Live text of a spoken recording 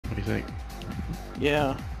think?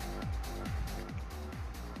 Yeah.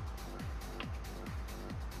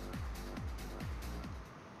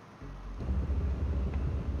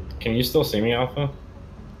 Can you still see me, Alpha?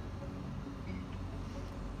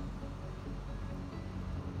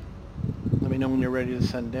 Let me know when you're ready to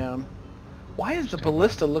send down. Why does the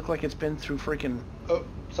ballista look like it's been through freaking Oh,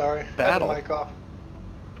 sorry. battle? I had the mic off.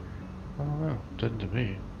 I don't know. Doesn't to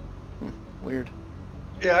me. Weird.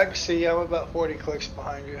 Yeah, I can see you. I'm about 40 clicks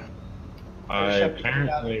behind you. I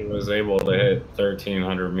apparently was able to hit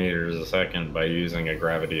 1,300 meters a second by using a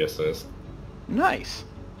gravity assist. Nice.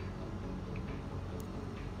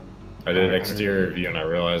 I did exterior view and I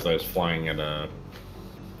realized I was flying at a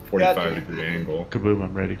 45-degree angle. Kaboom,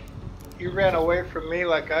 I'm ready. You ran away from me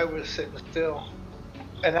like I was sitting still.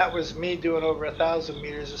 And that was me doing over 1,000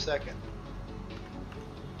 meters a second.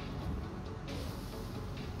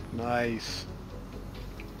 Nice.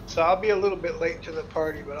 So I'll be a little bit late to the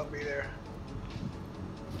party, but I'll be there.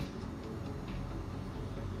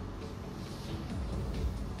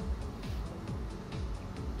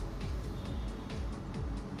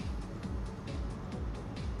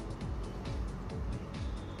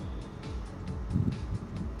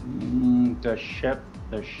 The ship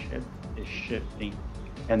is shifting,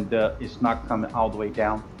 and it's not coming all the way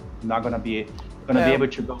down. Not gonna be able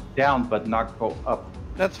to go down, but not go up.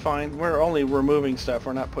 That's fine. We're only removing stuff.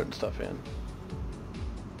 We're not putting stuff in.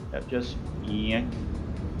 Just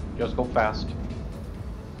go fast.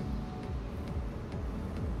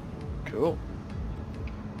 Cool.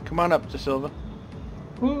 Come on up, DeSilva.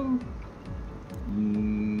 Woo.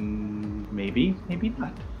 Maybe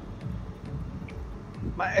not.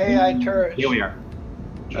 My AI turret. Here we are.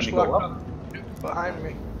 Just locked up behind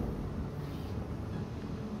me.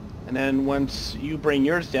 And then once you bring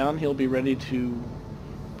yours down, he'll be ready to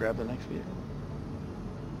grab the next vehicle.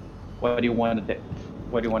 What do you want to do?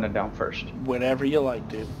 What do you want to down first? Whatever you like,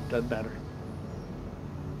 dude. Doesn't matter.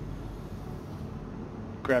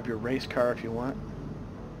 Grab your race car if you want.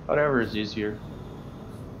 Whatever is easier.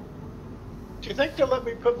 Do you think they'll let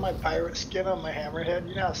me put my pirate skin on my hammerhead?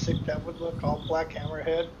 You know how sick that would look? All black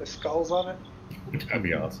hammerhead with skulls on it? That'd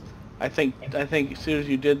be awesome. I think as soon as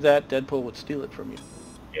you did that, Deadpool would steal it from you.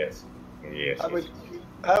 Yes. Yes. I would.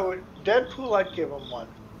 Deadpool, I'd give him one.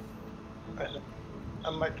 I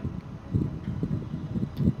might.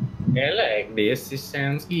 I like this. It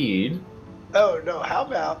sounds good. Oh no! How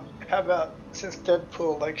about since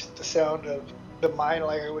Deadpool likes the sound of the mine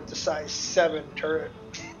layer with the size 7 turret,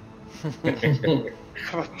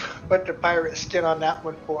 put the pirate skin on that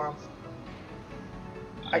one for him.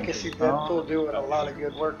 I can see Deadpool doing a lot of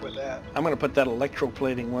good work with that. I'm gonna put that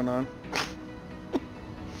electroplating one on.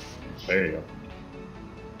 There you go.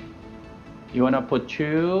 You wanna put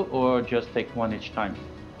 2 or just take 1 each time?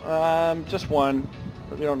 Just one.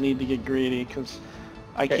 But we don't need to get greedy because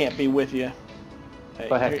I can't be with you. Hey,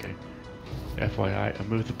 Go ahead. Okay. FYI, I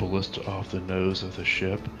moved the ballista off the nose of the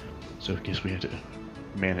ship, so in case we had to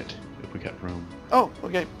man it if we got room. Oh,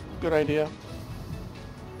 okay. Good idea.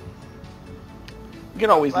 We can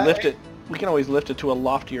always lift it. We can always lift it to a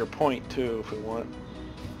loftier point too if we want.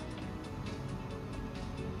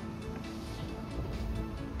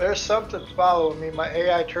 There's something following me. My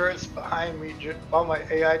AI turret's behind me. All my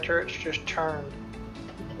AI turrets just turned.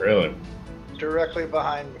 Really? Directly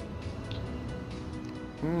behind me.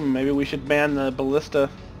 Maybe we should ban the ballista.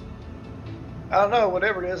 I don't know.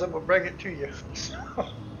 Whatever it is, I'm gonna bring it to you. So,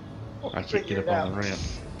 we'll I can't figure get it up out. on the ramp.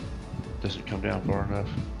 Doesn't come down far enough.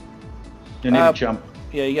 You need to jump.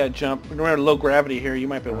 Yeah, you gotta jump. Remember low gravity here. You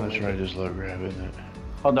might be able to. That's right, just low grab, isn't it?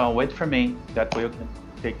 Hold on, wait for me. That way you can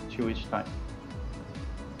take 2 each time.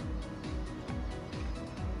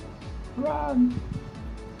 Run!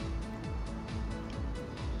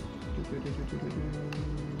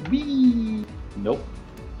 Whee! Nope.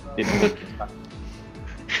 Didn't work this time.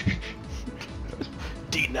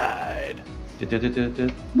 Denied.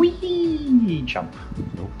 Whee! Jump.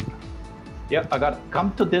 Nope. Yeah, I got it.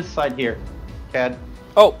 Come to this side here, Cad.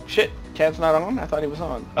 Oh shit! Cad's not on. I thought he was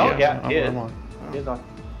on. Oh yeah, he is. I'm on. He is on.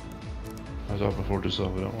 I was off before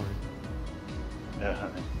DeSilva, don't worry.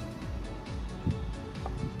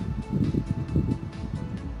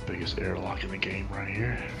 Biggest airlock in the game right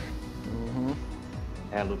here.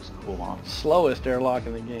 That looks cool, huh? Slowest airlock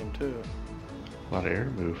in the game too. A lot of air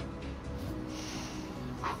to move.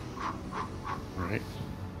 Right.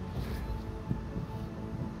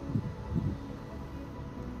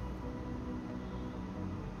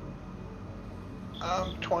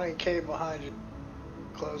 I'm 20K behind you.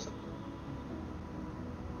 Closing.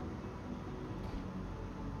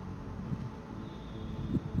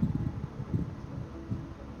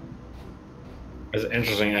 It's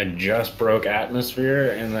interesting. I just broke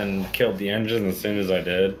atmosphere and then killed the engine as soon as I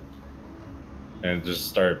did. And it just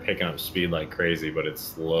started picking up speed like crazy, but it's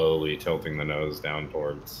slowly tilting the nose down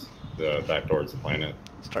towards back towards the planet.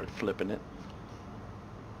 Start flipping it.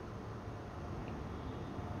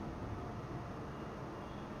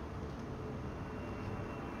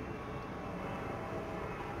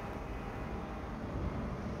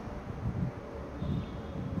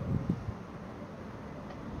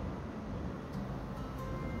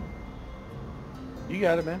 You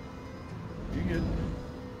got it, man. You good.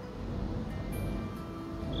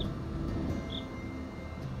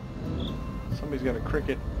 Somebody's got a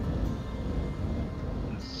cricket.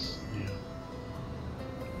 Yeah.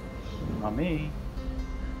 Not me.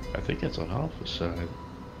 I think it's on Alpha's side.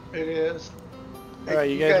 It is. All right,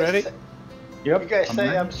 you guys ready? Yep. Yep. You guys say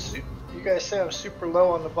ready. you guys say I'm super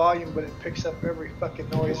low on the volume, but it picks up every fucking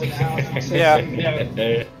noise in the house.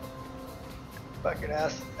 Yeah. Fucking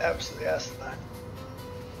absolutely asinine.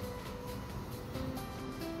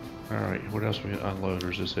 Alright, what else we can unload,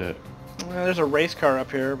 or is this it? Well, there's a race car up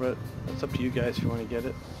here, but it's up to you guys if you want to get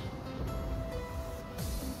it.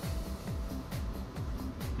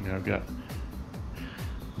 Yeah, I've got...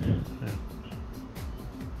 Yeah.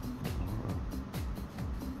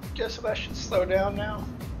 Guess what? I should slow down now.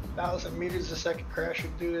 1,000 meters a second crash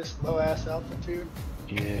would do this low ass altitude.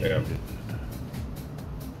 Yeah.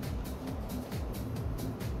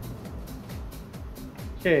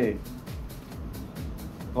 Okay.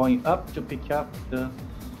 Going up to pick up the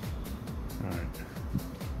Alright.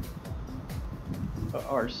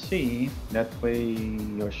 RC. That way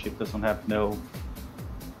your ship doesn't have no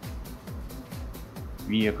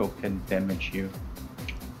vehicle can damage you.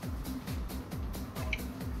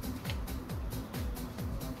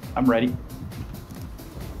 I'm ready.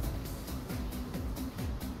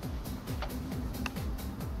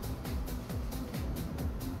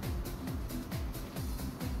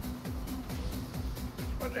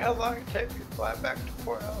 Wonder how long it takes you to fly back to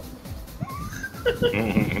Port Alpha.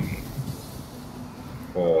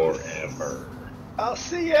 Forever. I'll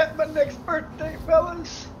see you at my next birthday,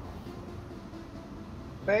 fellas.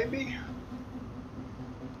 Maybe.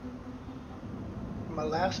 My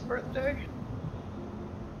last birthday.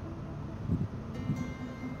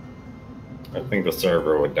 I think the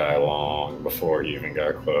server would die long before you even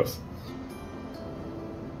got close.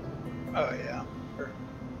 Oh yeah. Sure.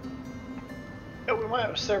 Yeah, we might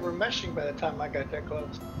have server meshing by the time I got that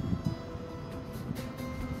close.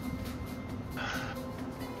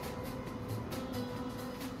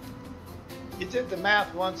 You did the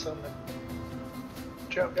math once on the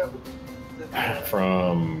jump up.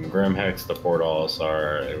 From Grimhex to Port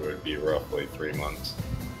Olisar, it would be roughly 3 months.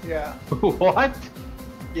 Yeah. What?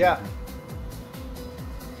 Yeah.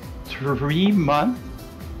 3 months?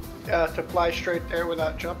 To fly straight there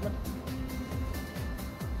without jumping.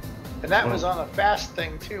 And that was on a fast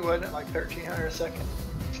thing too, wasn't it? Like 1,300 a second.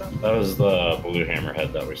 Or something. That was the blue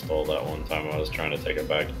hammerhead that we stole that one time I was trying to take it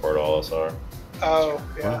back to Port Olisar. Oh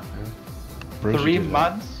yeah. Brosy 3 did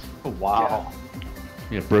months? Wow.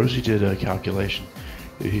 Yeah, Brosy did a calculation.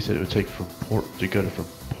 He said it would take from Port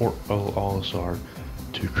Olisar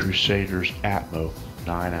to Crusaders Atmo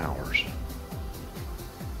 9 hours.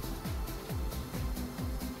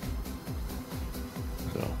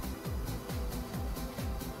 So,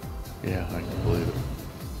 yeah, I can believe it.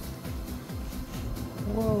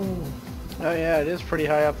 Whoa. Oh yeah, it is pretty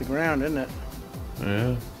high off the ground, isn't it?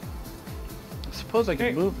 Yeah. I suppose I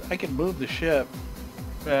could move. I could move the ship.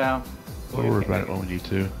 Yeah. We'll worry about it when we need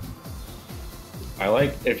to. I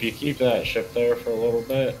like, if you keep that ship there for a little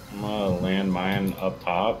bit, I'm gonna land mine up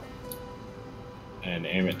top and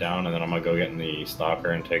aim it down, and then I'm gonna go get in the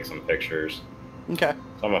stalker and take some pictures. Okay.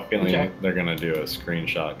 So I have a feeling Okay. they're gonna do a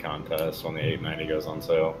screenshot contest when the 890 goes on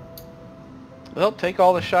sale. Well, take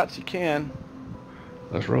all the shots you can.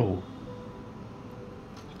 Let's roll.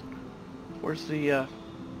 Where's the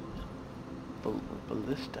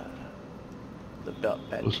ballista? The belt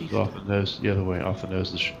This is Batista. off the nose, the other way, off the nose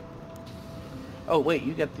of the ship. Oh wait,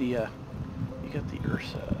 you got the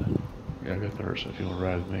Ursa. Yeah, I got the Ursa if you want to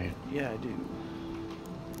ride with me. Yeah, I do.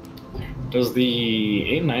 Does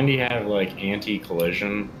the 890 have like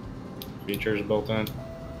anti-collision features built in?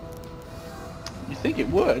 You think it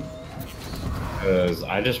would? Because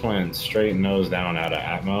I just went straight nose down out of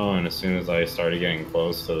Atmo, and as soon as I started getting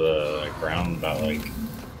close to the ground, about like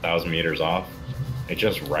 1,000 meters off, it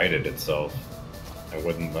just righted itself. It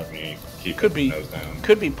wouldn't let me keep Could the be. nose down.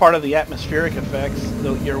 Could be part of the atmospheric effects.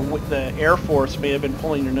 The Air Force may have been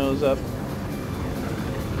pulling your nose up.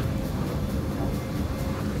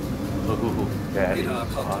 Ooh, that is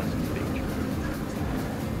awesome picture.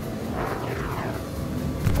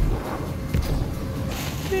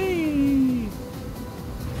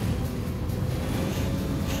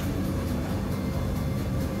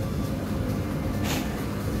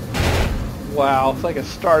 Wow, it's like a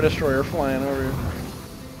Star Destroyer flying over here.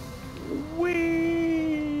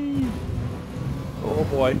 Whee! Oh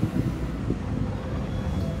boy.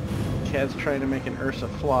 Cad's trying to make an Ursa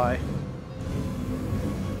fly.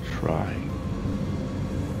 Trying.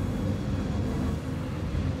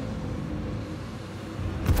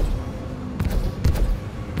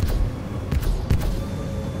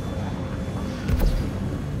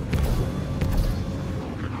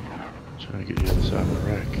 Trying to get the other side of the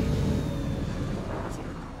wreck.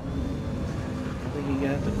 I think you're gonna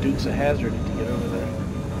have to Dukes of Hazzard to get over there.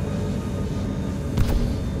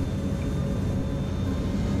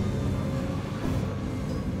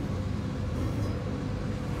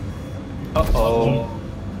 Uh-oh.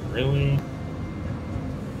 Really?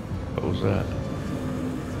 What was that?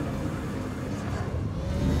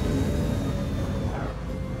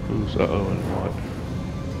 Who's uh-oh and what?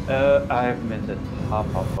 I've missed the top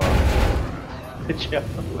of the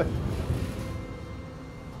Javelin.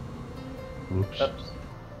 Whoops. Oops.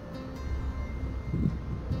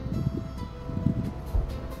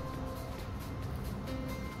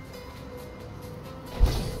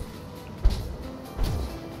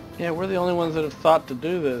 Yeah, we're the only ones that have thought to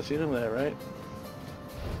do this. You know that, right?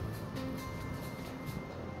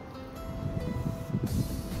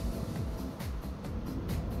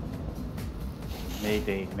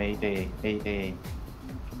 Mayday, mayday, mayday.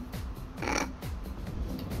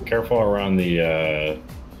 Careful around the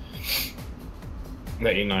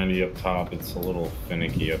 890 up top. It's a little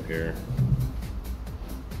finicky up here.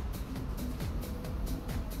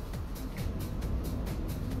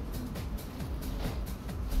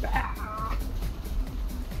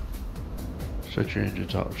 Set your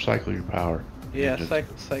engines off. Cycle your power. Yeah, Engines.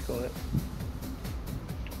 cycle it.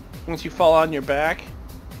 Once you fall on your back,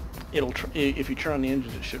 it'll. If you turn on the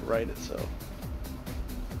engines, it should right itself.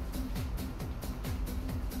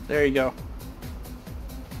 There you go.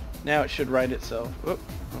 Now it should right itself. Oop.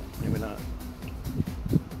 Oh, maybe not.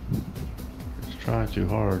 It's trying too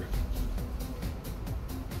hard.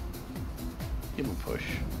 Give him a push.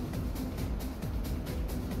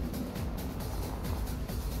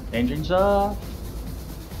 Engines up.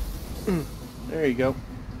 There you go.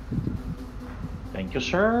 Thank you,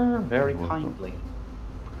 sir. Very You're welcome. kindly.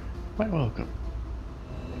 Quite welcome.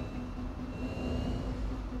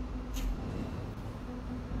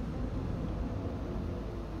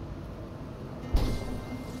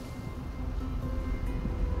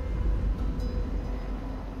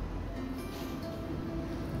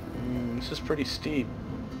 This is pretty steep.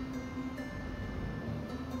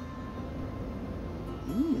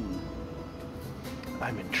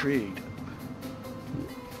 I'm intrigued.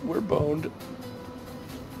 We're boned.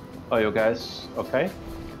 Oh, you guys okay?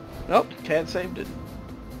 Nope, Cad saved it.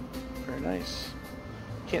 Very nice.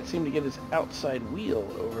 Can't seem to get his outside wheel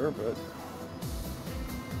over, but...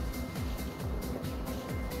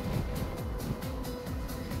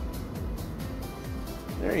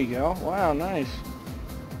 There you go. Wow, nice.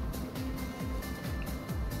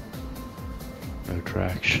 No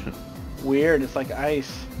traction. Weird, it's like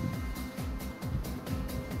ice.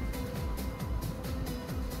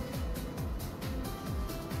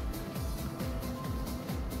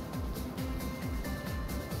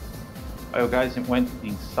 Oh, you guys went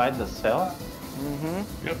inside the cell?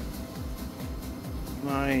 Mm-hmm. Yep.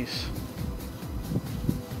 Nice.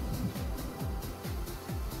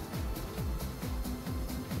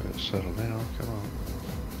 Let's settle down. Come on.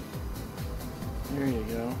 There you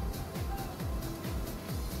go.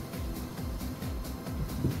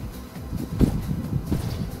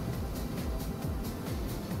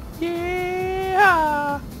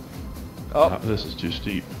 Yeah. Oh, This is too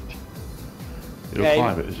steep. It'll Yeah,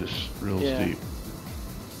 climb it. It's just real Yeah. steep.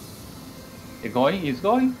 You going? He's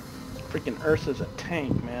going? freaking Ursa's a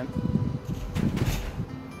tank, man.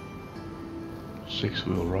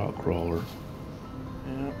 6-wheel rock crawler.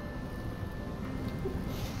 Yeah.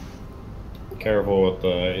 Careful with the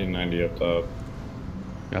 890 up top.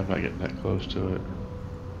 Yeah, I'm not getting that close to it.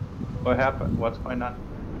 What happened? What's going on?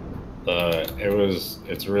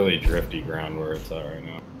 It's really drifty ground where it's at right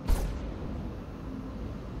now.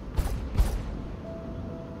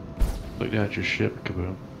 Look down at your ship,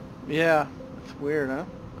 Kaboom. Yeah, it's weird, huh?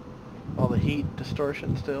 All the heat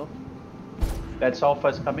distortion still. That's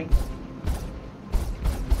Alpha's coming?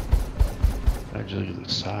 I just look at the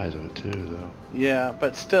size of it too, though. Yeah,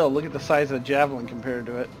 but still, look at the size of the Javelin compared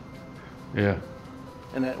to it. Yeah.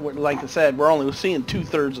 And it, like I said, we're only seeing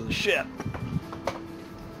 2/3 of the ship.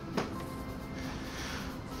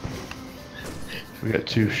 We got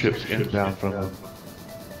 2 ships inbound from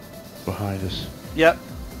behind us. Yep.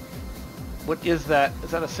 What is that? Is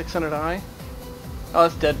that a 600i? Oh,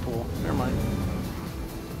 it's Deadpool. Never mind.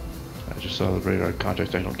 I just saw the radar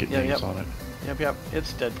contact. I don't get Yeah, names yep. on it. Yep.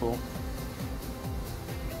 It's Deadpool.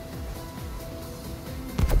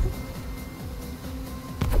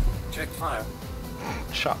 Check fire.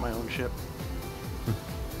 Shot my own ship.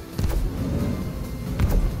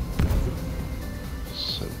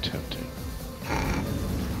 So tempting.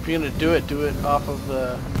 If you're gonna do it off of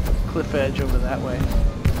the cliff edge over that way.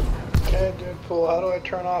 Okay, Deadpool, how do I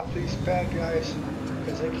turn off these bad guys?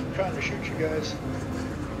 Because they keep trying to shoot you guys.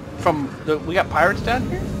 We got pirates down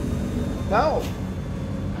here? No!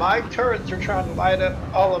 My turrets are trying to light up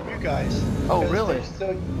all of you guys. Oh, 'Cause really? They're still,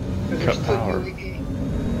 Cut they're still power. UE.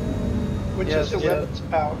 Which Yes, is the yeah. weapons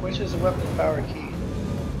power? Which is the weapons power key?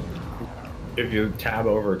 If you tab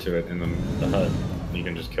over to it in the HUD, you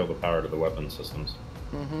can just kill the power to the weapon systems.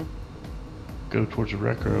 Mm-hmm. Go towards the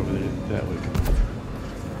wrecker over there. That way.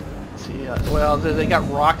 See, well, they got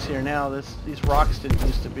rocks here now. These rocks didn't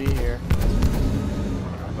used to be here.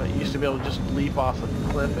 But you used to be able to just leap off the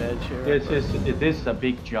cliff edge here. It is a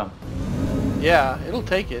big jump. Yeah, it'll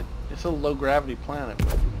take it. It's a low gravity planet.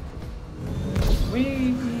 But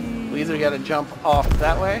Whee! we either got to jump off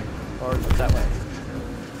that way or that way.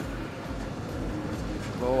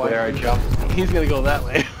 Oh, Where I jump. He's gonna go that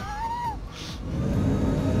way.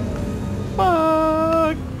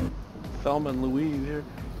 Fuck! Thelma and Louise here.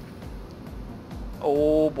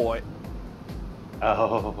 Oh boy.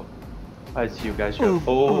 Oh, I see you guys. Ooh,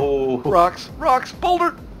 Oh, Rocks,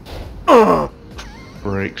 boulder!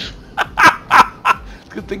 Brakes.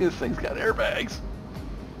 Good thing this thing's got airbags.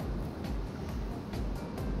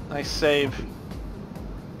 Nice save.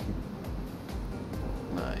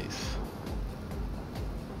 Nice.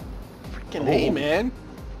 Freaking hey, Oh. man.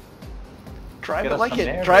 Drive Get it us like some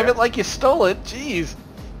air drive there. it like you stole it. Jeez.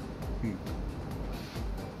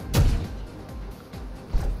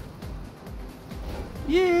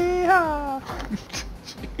 Yeah.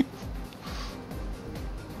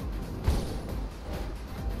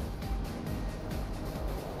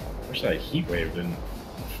 Wish that heat wave didn't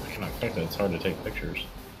fucking affect it. It's hard to take pictures.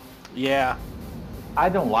 Yeah. I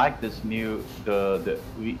don't like this new the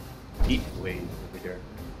heat wave over there.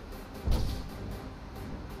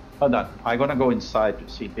 Hold on, I'm gonna go inside to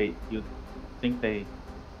see you think they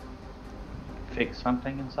fix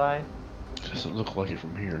something inside? Doesn't look like it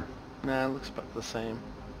from here. Nah, it looks about the same.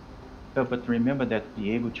 No, but remember that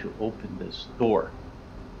be able to open this door.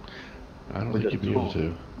 I don't With think the you'd be able tool.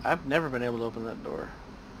 to. I've never been able to open that door.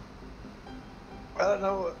 I don't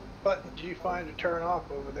know what button do you find to turn off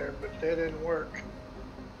over there, but they didn't work.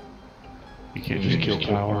 You can't just kill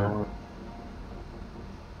power.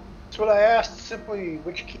 That's what I asked, simply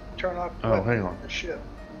which key to turn off the Oh, weapon hang on. the ship.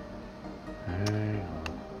 Hang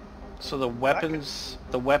on. So the weapons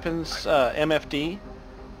MFD,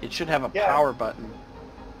 it should have a Yeah. power button.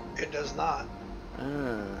 It does not.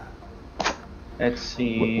 Let's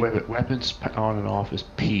see. Weapons on and off is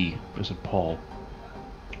P, as in Paul.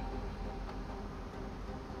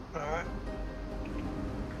 Alright.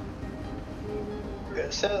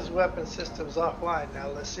 It says weapon systems offline. Now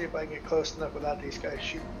let's see if I can get close enough without these guys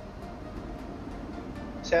shooting.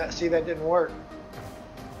 See, that didn't work.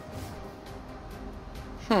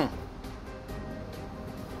 Hmm.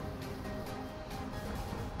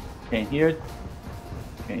 Can't hear.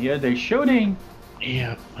 Can't hear. They're shooting.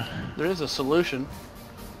 Yep. There is a solution.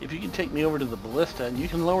 If you can take me over to the ballista and you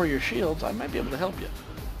can lower your shields, I might be able to help you.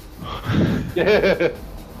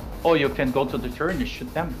 Oh, you can go to the turret and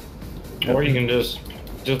shoot them. Or you can just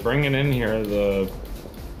bring it in here. The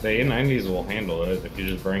A90s will handle it if you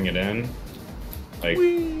just bring it in, like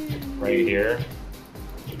right here,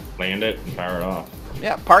 land it and power it off.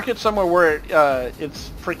 Yeah, park it somewhere where it's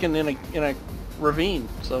freaking in a ravine,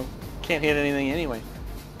 so can't hit anything anyway.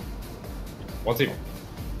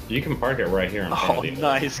 You can park it right here in front Oh, of the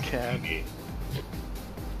nice, Cat.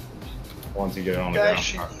 Once you get it on You the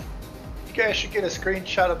guys, ground. you guys should get a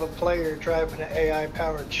screenshot of a player driving an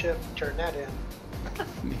AI-powered ship and turn that in.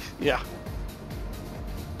 Yeah.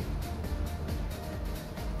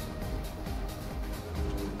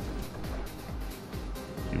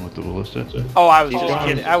 You want the ballista? Oh, I was just Oh,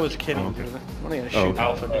 kidding. I was kidding. Oh, okay. I'm gonna shoot Oh, okay.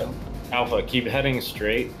 Alpha down. Alpha, keep heading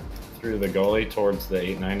straight through the gully towards the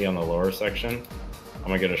 890 on the lower section. I'm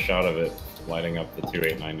gonna get a shot of it lighting up the two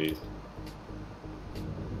 890s.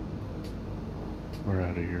 We're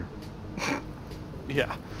out of here.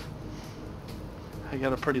 Yeah. I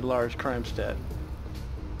got a pretty large crime stat.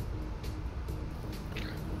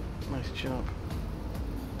 Nice jump.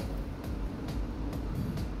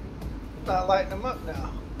 Not lighting them up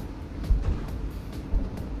now.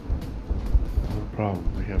 No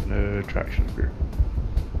problem. We have no traction up here.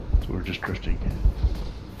 So We're just drifting.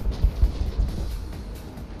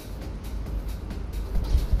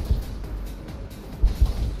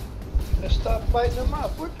 Just stop fighting them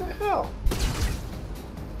up. What the hell?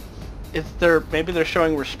 Maybe they're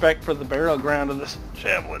showing respect for the burial ground of this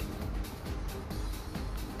Javelin.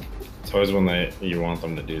 It's always when you want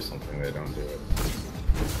them to do something, they don't do it.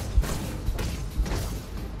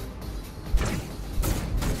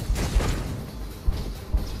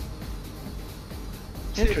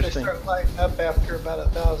 See if they Interesting. start lighting up after about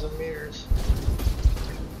 1,000 meters.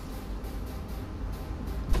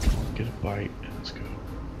 Get a bite. Let's go.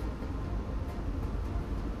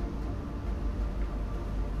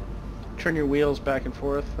 Turn your wheels back and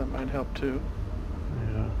forth. That might help too.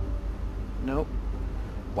 Yeah. Nope.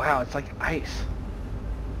 Wow, it's like ice.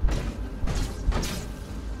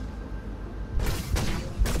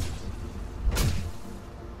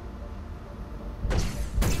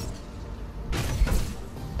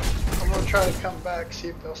 I'm gonna try to come back, see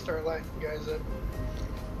if they'll start lighting guys up.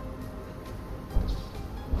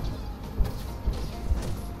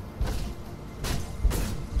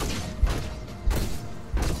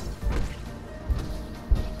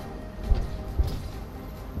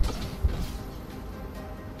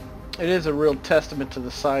 It is a real testament to the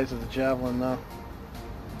size of the Javelin, though.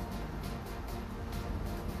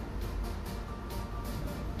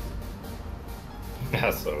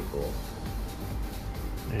 That's so cool.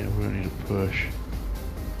 Yeah, we're gonna need a push.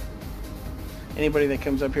 Anybody that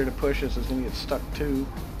comes up here to push us is gonna get stuck too.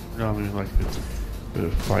 No, I mean like it's a bit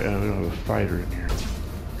of fight. We don't have a fighter in here.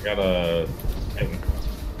 I got a.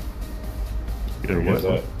 You got a Where's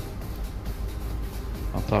what? that?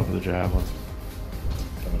 On top of the Javelin.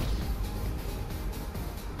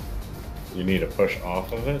 You need to push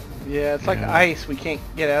off of it? Yeah, it's like Yeah. ice. We can't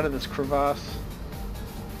get out of this crevasse.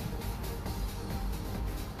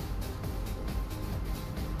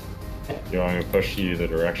 You want me to push you the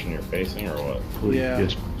direction you're facing or what? Please, Yeah.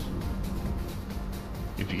 yes.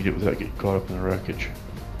 If you get it without getting caught up in the wreckage.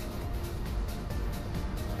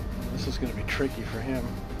 This is gonna be tricky for him.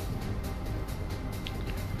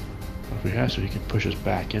 If he has to, he can push us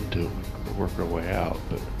back into it or work our way out,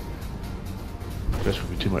 but that's gonna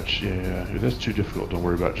be too much. Yeah, if that's too difficult, don't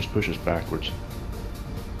worry about it. Just push us backwards.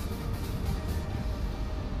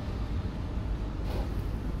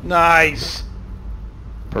 Nice.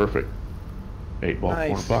 Perfect. 8-ball,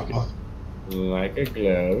 Nice. corner pocket. Like a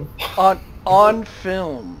glove. On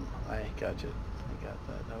film. I got you. I got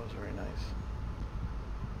that. That was very nice.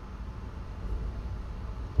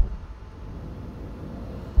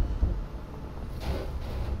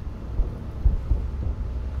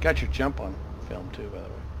 Got your jump on film too, by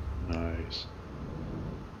the way. Nice.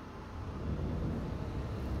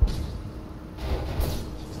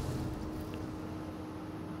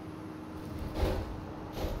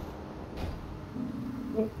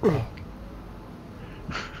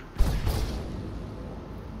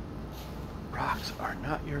 Rocks are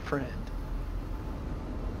not your friend.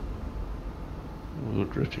 A little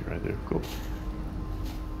drifty right there. Cool.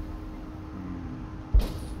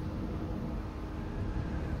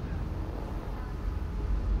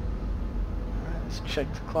 Alright, let's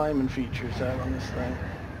check the climbing features out on this thing.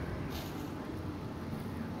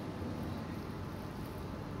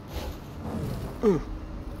 Ooh.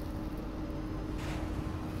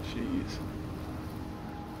 Jeez.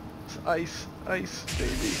 It's ice, ice,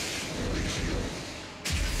 baby.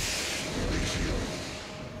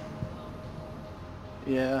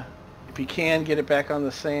 Yeah. If you can, get it back on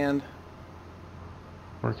the sand.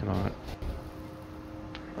 Working on it.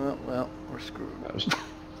 Oh, well, we're screwed. That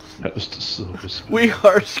was the silver spoon. We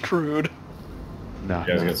are screwed. Nah, You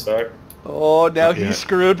guys nah. get stuck? Oh, now Yeah. he's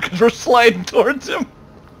screwed because we're sliding towards him.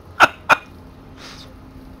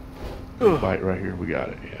 Ooh. Bite right here. We got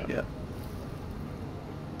it. Yeah. Yeah.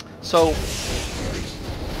 So,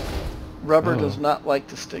 rubber does Oh. not like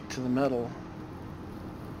to stick to the metal.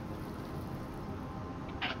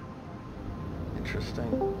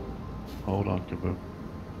 Interesting. Hold on, Kaboom.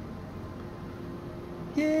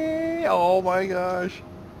 Yay! Oh my gosh.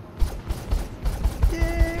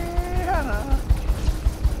 Yeah!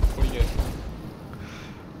 What do you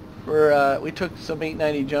get? We took some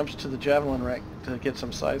 890 jumps to the Javelin wreck to get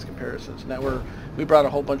some size comparisons. Now we brought a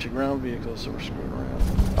whole bunch of ground vehicles, so we're screwing around.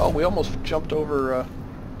 Oh, we almost jumped over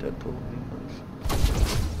Deadpool.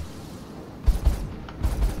 Nice.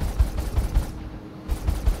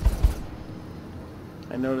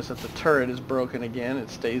 I noticed that the turret is broken again. It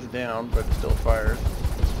stays down, but it still fires.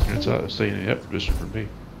 It's staying in the up position for me.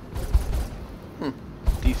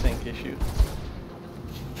 Desync issue.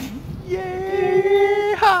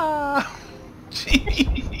 Yeah!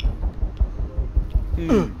 Jeez.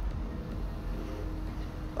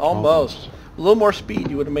 Almost. A little more speed,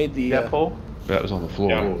 you would have made the... Careful. That was on the floor.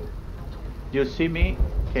 Yeah. You see me?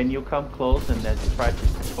 Can you come close and then try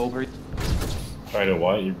to take over it? Try to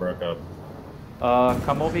what? You broke up.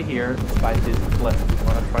 Come over here by this cliff. You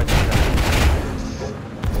wanna try to jump?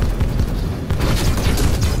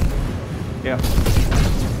 Yeah.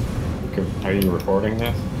 Okay. Are you recording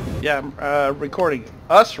this? Yeah, I'm recording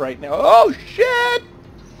us right now. Oh, shit!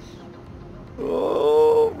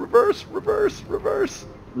 Oh, reverse, reverse, reverse.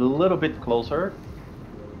 A little bit closer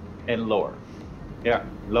and lower. Yeah,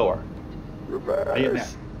 lower. Are you there?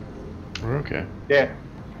 Reverse. We're okay. Yeah.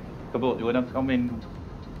 Kabul, you wanna come in?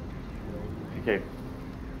 Okay.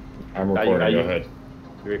 I'm Are you- recording. are Go you- ahead.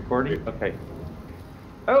 You recording? Okay.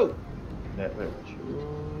 Oh! That way.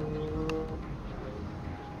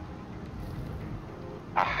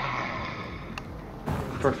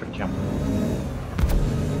 Perfect jump.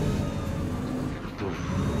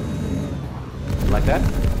 Like that?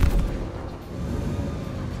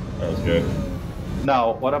 That was good.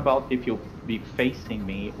 Now, what about if you be facing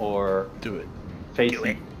me or Do it.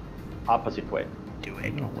 facing opposite way? Do I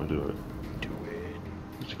it. don't want to do it. Do it.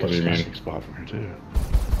 It's a What do you good mean? landing spot from here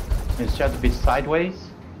too. Instead of be sideways?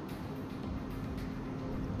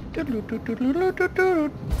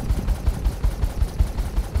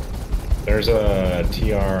 There's a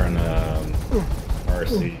TR and a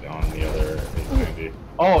RC on the other 890.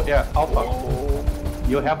 Oh yeah, Alpha.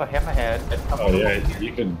 You have a hammerhead. Oh yeah,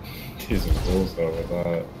 you could do some cool stuff with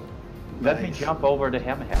that. Let me Nice. jump over the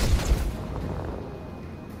hammerhead.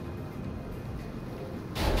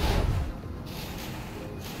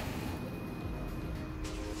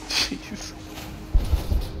 Jeez.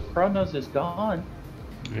 Chronos is gone.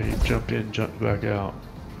 Yeah, you jumped in, jumped back out.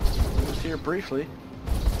 I was here briefly.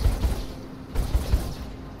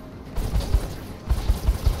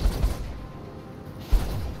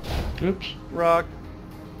 Oops. Rock.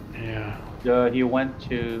 Yeah. He went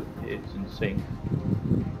to. It's in sync.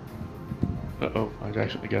 Uh-oh, I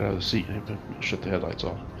accidentally got out of the seat and I shut the headlights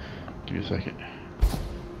off. Give me a second.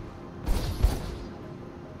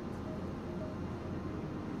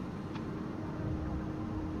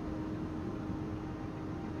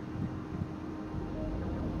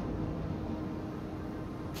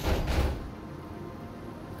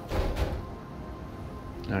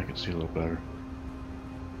 Now I can see a little better.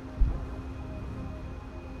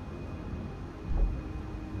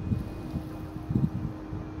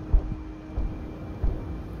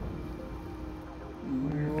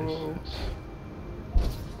 Where is this?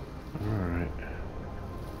 Alright.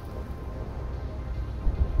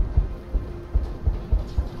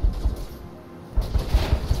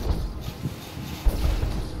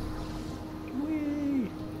 Whee.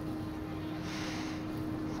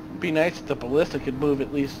 It'd be nice if the ballista could move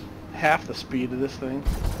at least half the speed of this thing.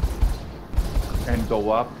 And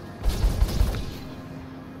go up.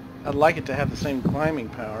 I'd like it to have the same climbing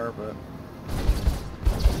power, but...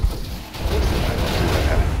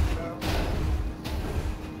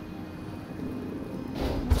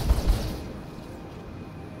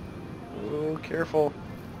 Oh, careful.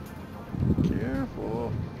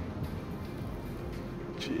 Careful.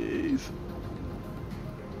 Jeez.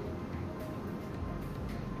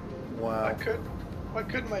 Wow. Why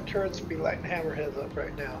couldn't my turrets be lighting hammerheads up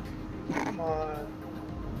right now? Come on.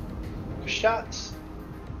 The shots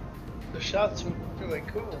were really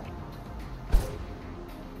cool.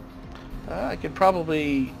 I could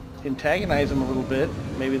probably antagonize them a little bit.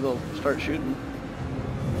 Maybe they'll start shooting.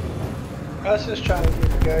 I was just trying to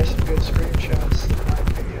give you guys some good screenshots that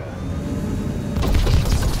might be,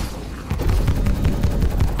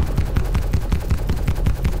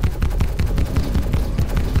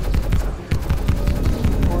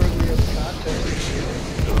 worthy of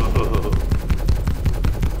content.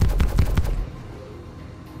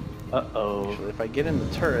 Uh-oh. Actually, if I get in the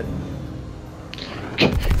turret,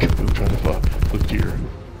 Kaboom trying to look to your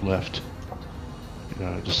left.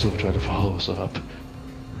 Just still try to follow us up.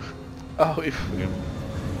 oh, if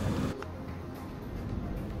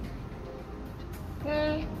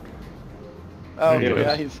oh There he yeah,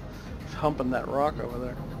 goes. he's humping that rock over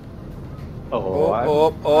there.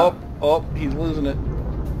 Oh, He's losing it.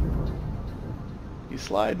 He's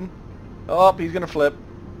sliding. Oh, he's gonna flip.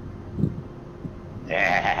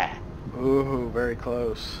 Yeah. Ooh, very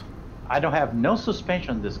close. I don't have no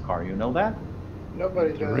suspension in this car, you know that?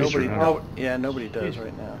 Nobody does. Racer Nobody, now. no, yeah, nobody does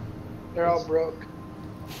right now. They're all broke.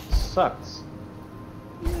 Sucks.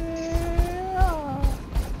 Yeah.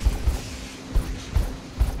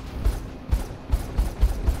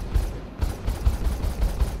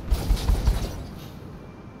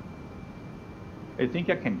 I think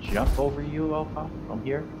I can jump over you, Alpha, from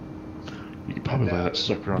here. You could probably let that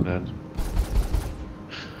sucker on that.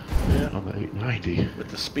 Yeah. On the 890. With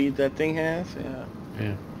the speed that thing has, yeah.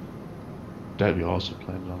 Yeah. That'd be awesome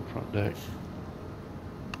landing on the front deck.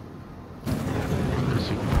 Let's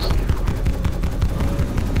see if we can see.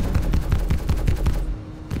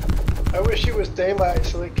 I wish it was daylight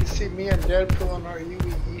so they could see me and Deadpool on our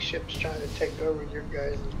UEE ships trying to take over your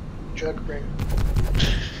guys' jug ring.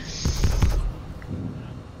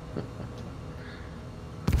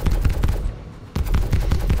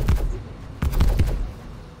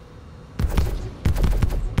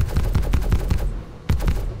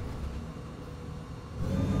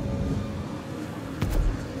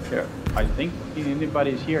 Here, I think if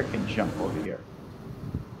anybody's here can jump over here.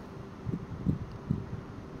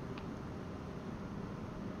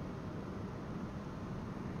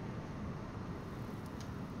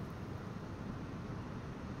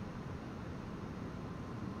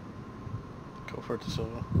 Go for it,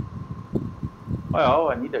 Silva. Well,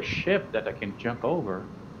 I need a ship that I can jump over.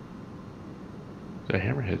 The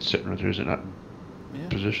hammerhead sitting right there, is it not in Yeah.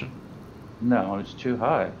 position? No, it's too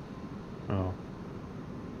high. Oh.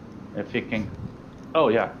 If it can, oh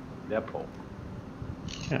yeah, that pole.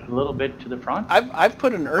 Yeah. A little bit to the front. I've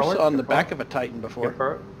put an Ursa Forward, on the forward. back of a Titan before.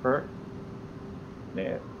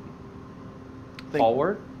 There. Think-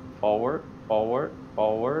 Forward, forward, forward,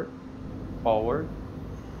 forward, forward.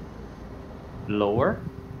 Lower.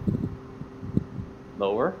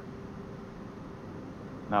 Lower.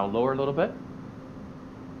 Now lower a little bit.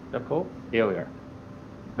 That pole. Here we are.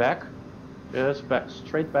 Back. Just back.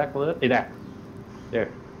 Straight back a little. There.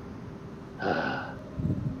 There.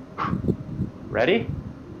 Ready?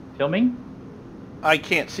 Filming? I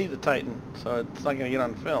can't see the Titan, so it's not going to get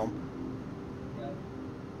on film.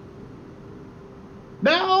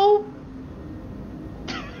 No!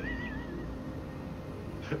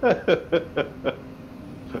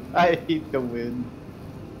 I hate the wind.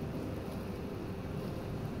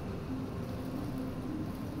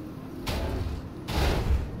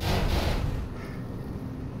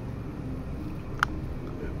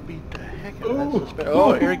 Beat the heck out of that suspension.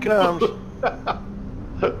 Oh, here he comes.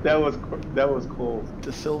 that was cool.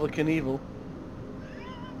 To Silva Knievel.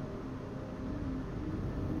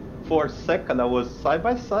 For a second, I was side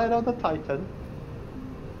by side on the Titan.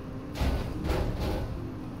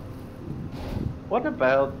 What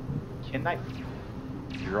about, can I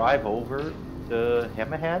drive over the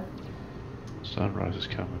hammerhead? Sunrise is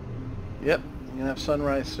coming. Yep, you're going to have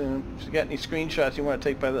sunrise soon. If you got any screenshots you want to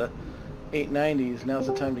take by the 890s, now's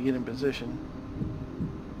the time to get in position.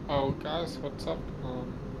 Oh, guys, what's up?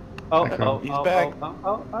 He's back.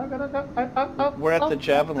 I gotta go. We're at the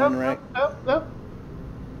Javelin wreck.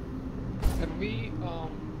 Can we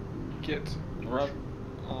get Grub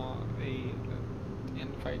a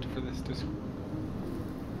invite for this Discord?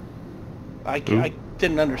 I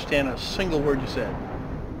didn't understand a single word you said.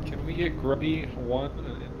 Can we get Grubby one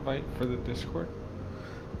an invite for the Discord?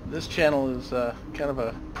 This channel is kind of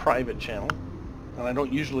a private channel, and I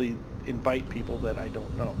don't usually invite people that I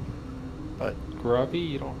don't know. But Grubby?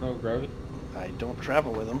 You don't know Grubby? I don't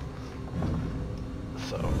travel with him.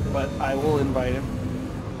 So, but I will invite him.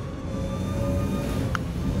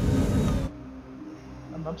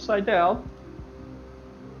 I'm upside down.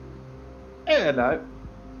 And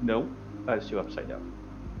nope, I see you upside down.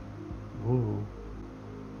 Ooh.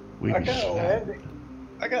 We I be got a slapped. landing.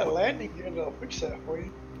 I got a landing gear though. Fix that for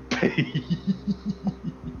you.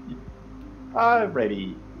 I'm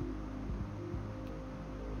ready.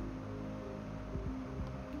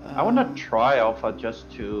 I want to try Alpha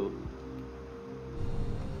just to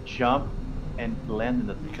jump and land in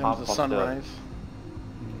the Here top comes of the sunrise.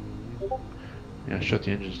 Yeah, shut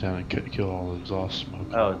the engines down and kill all the exhaust smoke.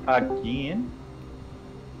 Oh, again?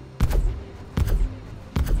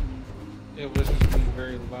 It was just being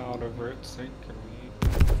very loud over at Sync, and we,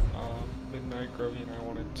 Midnight Grubby and I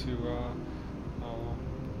wanted to,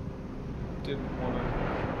 didn't want to,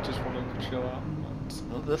 just wanted to chill out. But,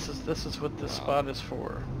 Well, this is what this spot is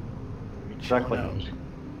for. Exactly. Chilling out.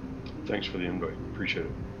 Thanks for the invite. Appreciate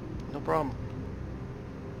it. No problem.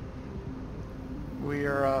 We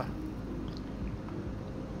are I'm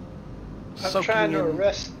trying to in.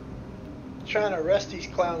 arrest these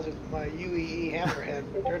clowns with my UEE hammerhead,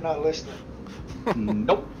 but they're not listening.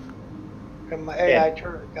 Nope. And my AI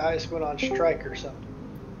turret guys went on strike or something.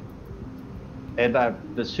 And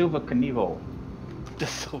the Silva Knievel. The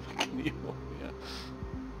Silva Knievel, yeah.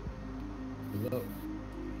 Hello.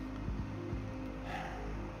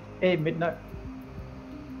 Hey, Midnight.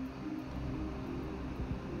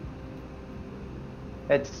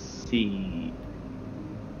 Let's see.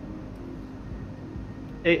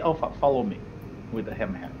 Hey, Alpha, follow me with the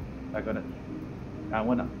hammerhead. I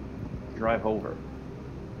wanna drive over.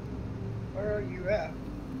 Where are you at?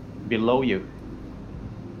 Below you.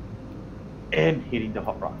 And hitting the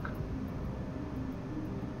hot rock.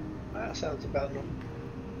 That sounds about normal.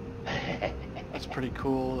 That's pretty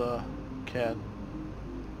cool, CAD.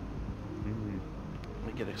 Mm.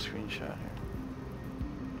 Let me get a screenshot here.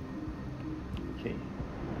 Okay.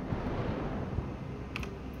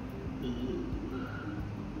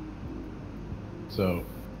 So,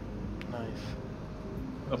 Nice.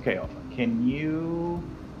 Okay, can you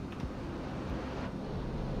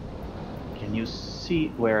see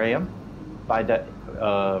where I am? By that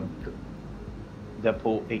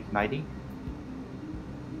Deadpool 890?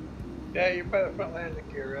 Yeah, you're by the front landing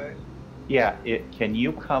gear, right? Yeah, can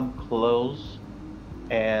you come close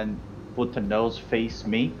and put the nose face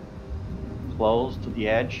me? Close to the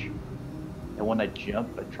edge. And when I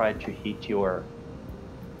jump, I try to hit your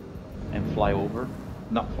and fly over.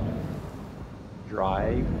 Not fly over.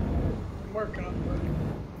 Drive. I'm working on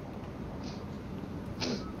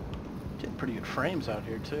it. Getting pretty good frames out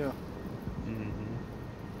here too.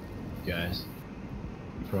 guys,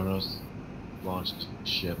 Kronos launched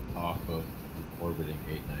ship off of orbiting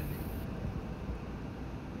 890.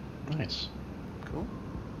 Nice. Cool.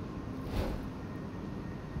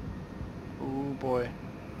 Oh boy.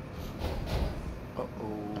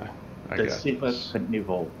 Uh-oh. I The got sequence this.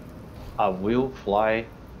 carnival. I will fly.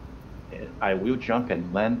 I will jump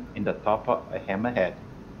and land in the top of a hammerhead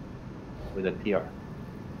with a TR.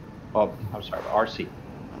 Oh, I'm sorry, RC.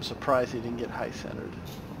 I'm surprised he didn't get high centered.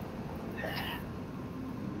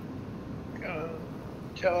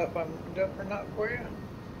 Tell if I'm up or not for you.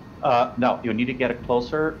 No, you need to get it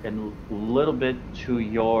closer and a little bit to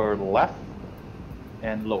your left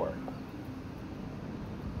and lower.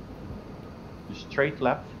 Straight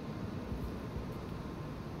left.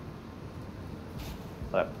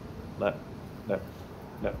 Left, left, left,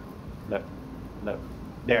 left, left, left.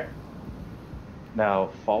 There. Now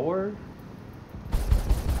forward.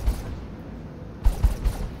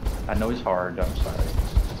 I know it's hard, I'm sorry.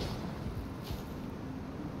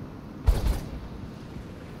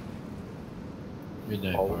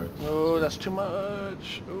 Midnight Oh. Park. Oh, that's too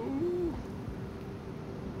much. Ooh.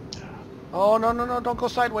 Oh, no, no, no, don't go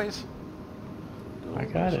sideways. I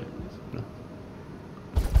got it. You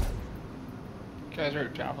guys are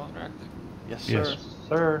at Javelin, right? Yes, sir. Yes.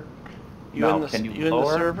 Sir. You Now, in the, can you you in the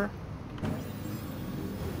lower? server?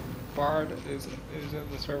 Bard is in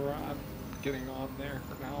the server. I'm getting on there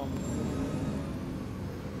for now.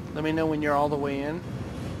 Let me know when you're all the way in.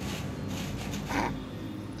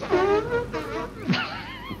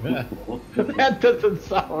 That doesn't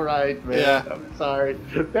sound right, man. Yeah. I'm sorry.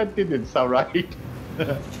 That didn't sound right.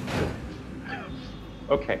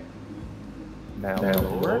 Okay. Now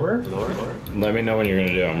lower. Let me know when you're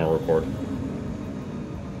gonna do it. I'm gonna record.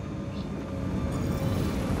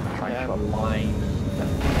 Trying Yeah. to align.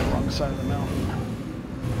 Wrong side of the mountain.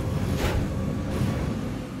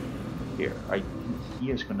 Here,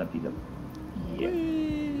 here's gonna be the. Yeah.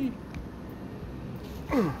 Whee!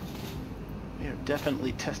 We are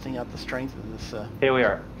definitely testing out the strength of this. Here we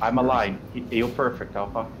are. I'm aligned. You're perfect,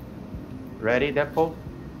 Alpha. Ready, Deadpool?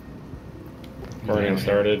 Recording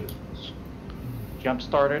started. Jump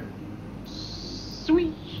started.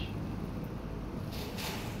 Sweet.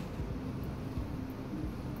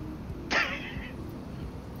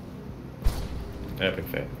 Epic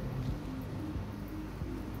fail.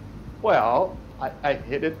 Well, I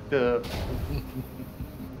hit it. There,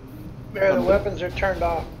 the weapons are turned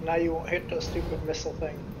off. Now you won't hit the stupid missile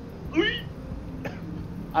thing.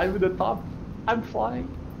 I'm at the top. I'm flying.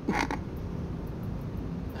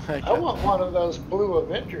 I want one of those blue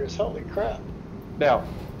Avengers. Holy crap. Now,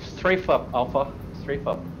 strafe up, Alpha. Strafe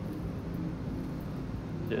up.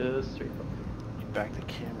 Just strafe up. You back the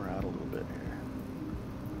camera out a little bit here.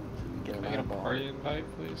 Get Can I an get a eyeball. party invite,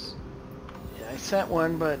 please? Yeah, I sent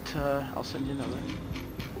one, but I'll send you another.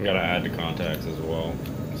 You gotta add to contacts as well,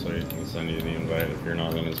 so he can send you the invite if you're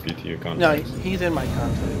not in his PTU No, contacts. he's in my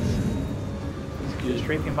contacts. You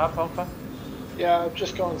strafe him up, Alpha? Yeah, I'm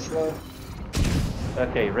just going slow.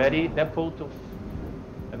 Okay, ready? Deadpool to.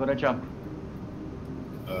 I'm gonna jump.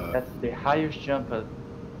 That's the highest jump a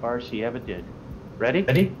RC ever did. Ready?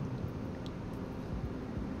 Ready?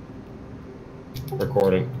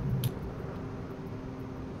 Recording.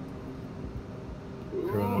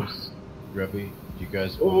 Kronos, Grubby, you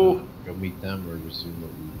guys wanna go meet them or resume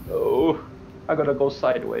what we Oh, I'm gonna go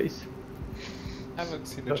sideways. I haven't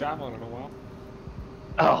seen the Javelin in a while.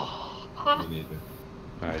 Oh. Me neither.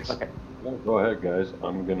 Nice. Okay. Yeah, go ahead, guys.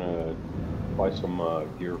 I'm gonna buy some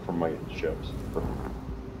gear for my ships.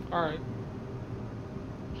 Alright.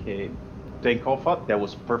 Okay. Take off up. That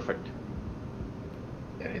was perfect.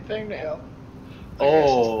 Anything to help. I guess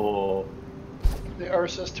Oh, it's the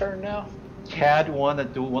Ursa's turn now. Cad wanna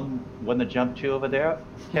jump to over there?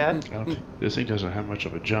 Cad? I don't think, this thing doesn't have much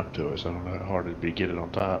of a jump to it, so I don't know how hard it'd be to get it on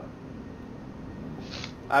top.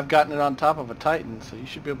 I've gotten it on top of a Titan, so you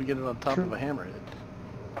should be able to get it on top True. of a Hammerhead.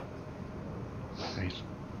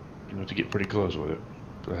 You have to get pretty close with it.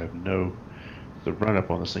 But I have no... The run-up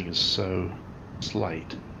on this thing is so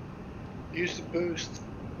slight. Use the boost.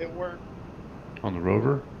 It worked. On the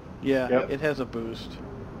rover? Yeah, Yep. it has a boost.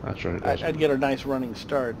 That's right. It I'd does. get a nice running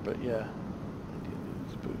start, but yeah, I do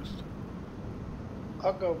use boost.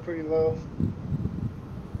 I'll go pretty low.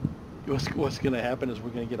 What's going to happen is we're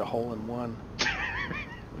going to get a hole in one.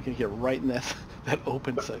 We're going to get right in that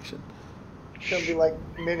open section. It's gonna be like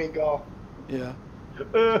mini golf. Yeah.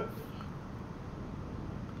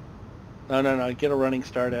 No. Get a running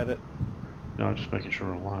start at it. No, I'm just making sure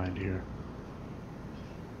we're aligned here.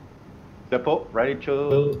 Depot, ready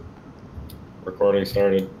to Recording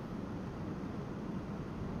started.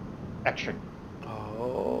 action.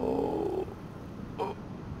 Oh.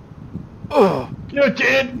 Oh. You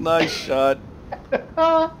did! Nice shot.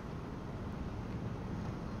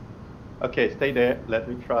 Okay, stay there. Let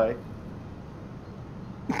me try.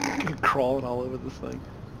 You're crawling all over this thing.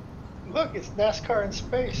 Look, it's NASCAR in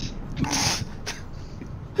space.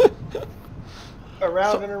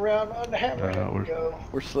 Around and around on the hammerhead we go.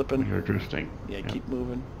 We're slipping. You're drifting. Yeah, Yep. keep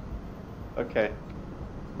moving. Okay.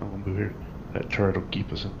 I'll move here. That turret will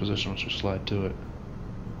keep us in position once we slide to it.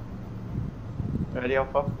 Ready,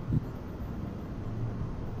 Alpha?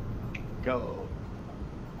 Go.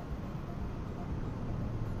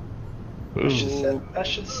 Ooh.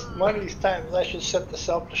 One of these times I should set the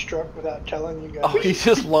self-destruct without telling you guys. Oh, he's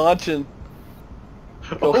just launching.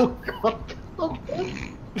 Oh, God.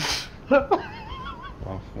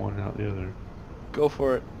 Off one, out the other. Go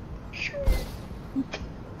for it.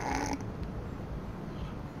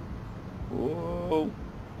 Whoa.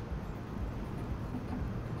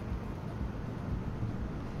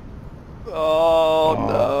 Oh,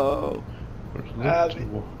 no. Where's Ah, lift?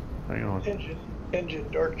 Hang on. Engine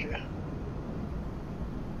dorked you.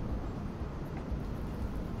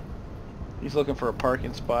 He's looking for a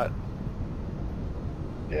parking spot.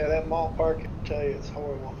 Yeah, that mall park, I tell you, it's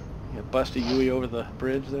horrible. Yeah, bust a Yui over the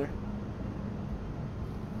bridge there.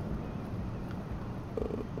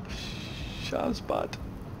 Oh, shot spot.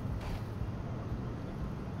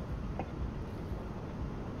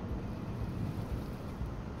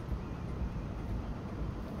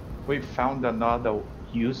 We found another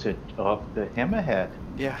usage of the hammerhead.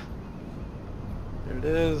 Yeah. There it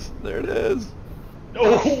is. There it is.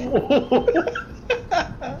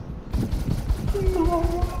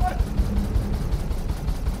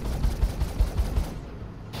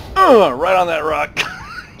 Oh! Right on that rock.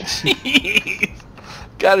 Jeez.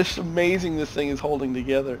 God, it's amazing this thing is holding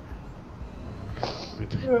together.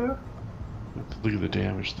 Look at the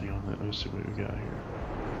damage thing on that. Let's see what we got here.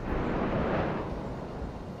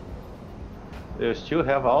 They still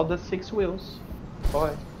have all the 6 wheels.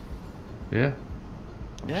 Boy. Yeah.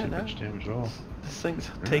 Don't Yeah, see no. much damage at all. This thing's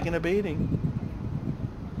taking a beating.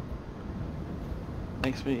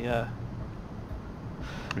 Makes me,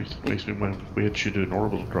 Makes me when we had to do an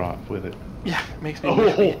orbital drop with it. yeah, makes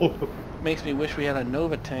me wish we had a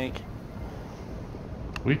Nova tank.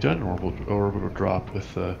 We've done an orbital drop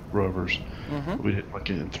with rovers. Mm-hmm. We did like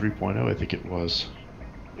in 3.0, I think it was.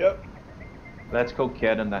 Yep. Let's go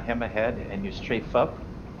get on the hammerhead and you strafe up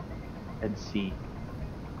and see.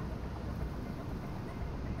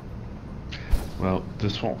 Well,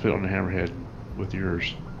 this won't fit on the hammerhead with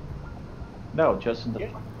yours. No, just in the... Yeah.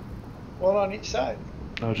 One on each side.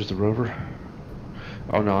 Oh, just the rover?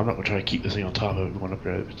 Oh no, I'm not going to try to keep this thing on top of it going up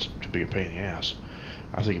there. It's too big a pain in the ass.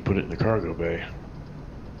 I think you put it in the cargo bay.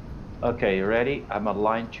 Okay, you ready? I'm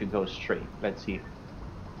aligned to go straight. Let's see.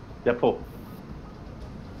 Depot.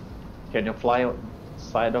 Can you fly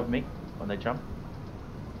outside of me when I jump?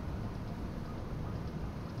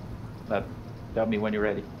 Tell me when you're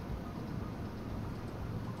ready.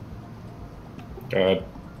 Go ahead.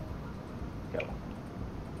 Go.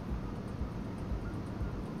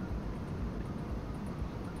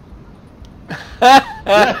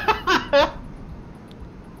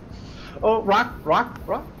 Oh, rock.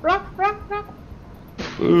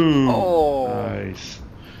 Boom! Oh. Nice.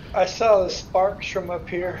 I saw the sparks from up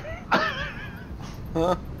here.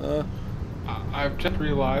 I've just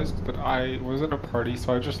realized that I was in a party,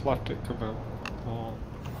 so I just left it kaboom. Oh.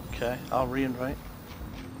 Okay, I'll re-invite.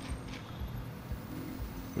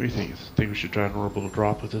 What do you think? Think we should try an orbital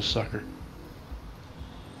drop with this sucker?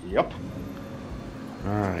 Yep.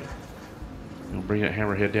 Alright. You'll bring that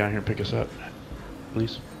hammerhead down here and pick us up,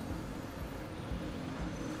 please?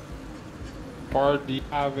 Bard, do you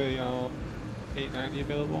have a 890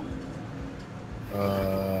 available?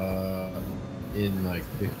 In like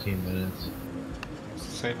 15 minutes. It's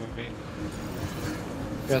the same with me.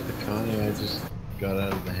 Got the Connie, I just got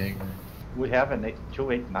out of the hangar. We have two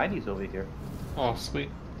 890s over here. Oh, sweet.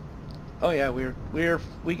 Oh yeah,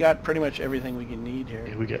 we got pretty much everything we can need here.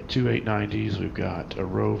 Yeah, we got two 890s, we've got a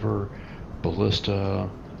Rover, Ballista,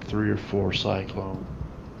 3 or 4 Cyclone.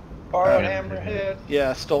 Borrowed hammerhead.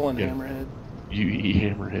 Yeah, stolen Yeah. hammerhead. UE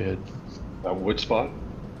Hammerhead. Wood spot?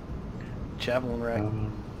 Javelin rack.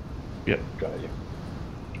 Yep. Got you.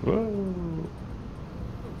 Whoa.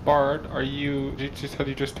 Bard, you said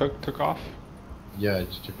you just took off? Yeah, I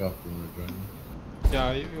just took off the one join me.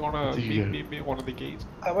 Yeah, you wanna think you meet me at one of the gates?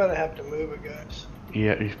 I'm gonna have to move it, guys.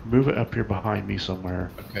 Yeah, you move it up here behind me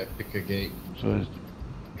somewhere. Okay, pick a gate. So it's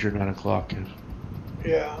your 9 o'clock.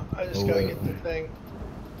 Yeah, I just Oh, gotta wait, get the wait. thing.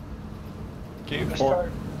 Gate I 4.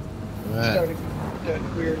 started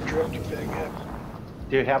that weird drifting thing happen.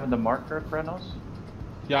 Do you have the marker, Kronos?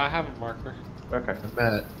 Yeah, I have a marker. Okay. I'm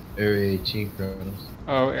at Area 18, Kronos.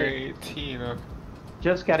 Oh, Area 18. Okay.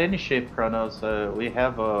 Just got into shape, Kronos. We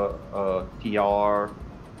have a TR.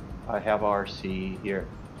 I have RC here.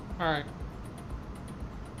 Alright.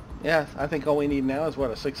 Yeah, I think all we need now is what,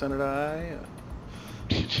 a 600i,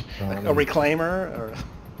 Connie. a reclaimer, or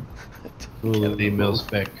Little email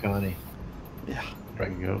spec Connie. yeah. I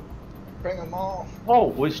can go. Bring them all. Oh,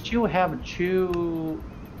 we still have 2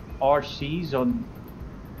 RCs on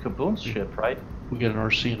Kaboom's ship, right? We got an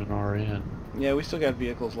RC and an RN. Yeah, we still got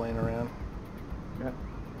vehicles laying around.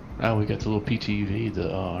 Oh, we got the little PTV,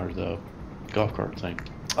 or the golf cart thing.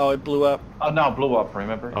 Oh, it blew up. Oh, no, it blew up,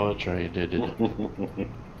 remember? Oh, that's right, it did, didn't it?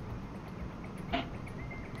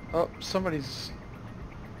 Oh, somebody's...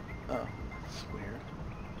 Oh, that's weird.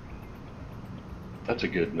 That's a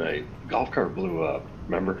good night. Golf cart blew up,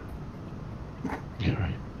 remember? Yeah,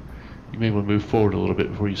 right. You may want to move forward a little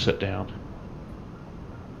bit before you sit down.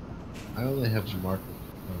 I only have some markers.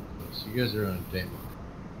 So you guys are on demo.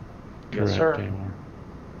 Yes, Correct, sir. Tamar.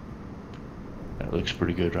 That looks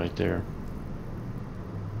pretty good right there.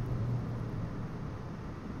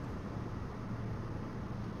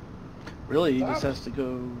 Really, he just has to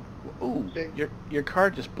go... Ooh, your car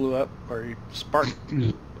just blew up, or your spark...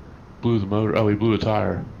 Blew the motor. Oh, he blew a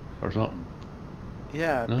tire or something.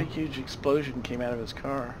 Yeah, a No? big huge explosion came out of his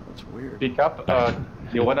car. That's weird. Pick up.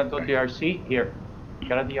 You want to do the RC? Here. You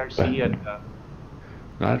got the RC and...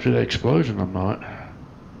 Not after that explosion, I'm not.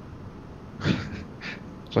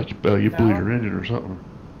 It's like you blew your engine or something.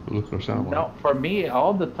 It looked or sound like. No, for me,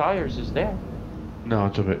 all the tires is there. No,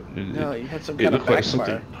 it's a bit. No, you had some It kind of looked like backfire.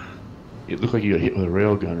 something. It looked like you got hit with a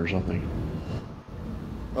rail gun or something.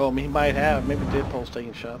 Oh, he might have. Maybe Deadpool's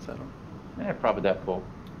taking shots at him. Yeah, probably that full.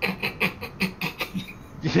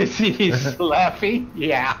 He's laughing.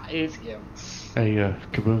 Yeah, it's him. Hey,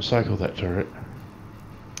 Kaboom, cycle that turret.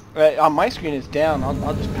 Right, on my screen it's down.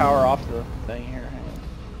 I'll just power off the thing here.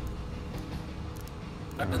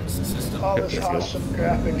 Hang on. All this awesome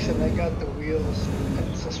graphics, and they got the wheels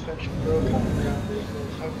and suspension broken on the ground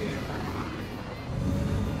vehicles. Okay.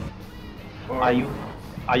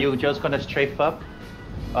 Are you just gonna strafe up,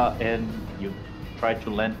 and you try to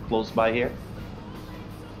land close by here?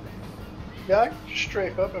 Yeah, I can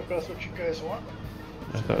strafe up if that's what you guys want.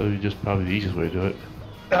 I thought it was just probably the easiest way to do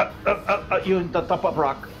it. You in the top of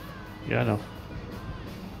rock. Yeah, I know.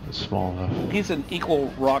 It's small enough. He's an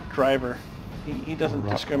equal rock driver. He doesn't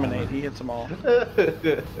Rock discriminate. driver. He hits them all.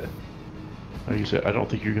 Like you said, I don't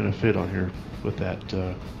think you're gonna fit on here with that.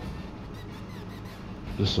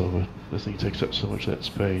 This thing takes up so much of that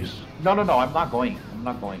space. No, I'm not going.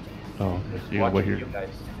 Oh, okay. Just You're gonna wait watching here. you guys.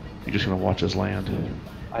 You're just gonna watch us land.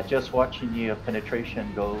 I just watching your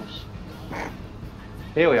penetration goes.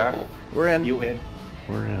 Here we are. We're in. You in?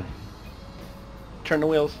 We're in. Turn the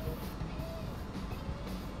wheels.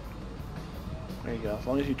 There you go. As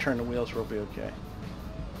long as you turn the wheels, we'll be okay.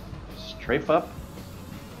 Strafe up.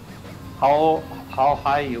 How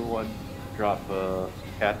high you want to drop,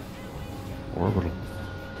 Cat? Orbital.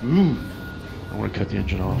 I want to cut the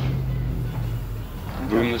engine off.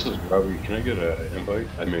 Boom, this is Robbie. Can I get an invite?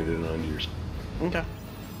 I made it on yours. Okay.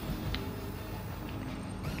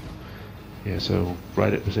 Yeah, so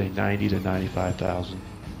right at say 90 to 95,000.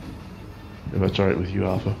 If that's all right with you,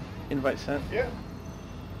 Alpha. Invite sent. Yeah.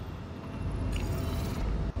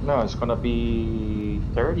 No, it's gonna be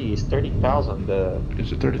 30. It's 30,000.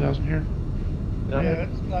 Is it 30,000 here? Yeah,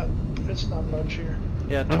 it's not much here.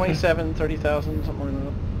 Yeah, 27, 30,000, something like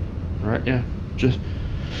that. Right, yeah. Just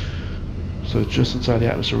So it's just inside the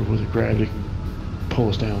atmosphere with the gravity can pull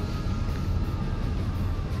us down.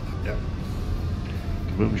 Yep.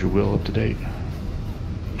 Moves your will up to date.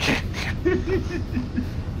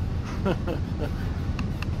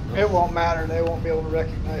 It won't matter. They won't be able to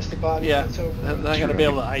recognize the body. Yeah, That's over. they're not gonna be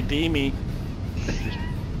able to ID me.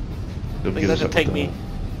 They'll They're get us gonna up take with me.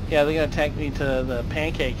 the- Yeah, they're gonna take me to the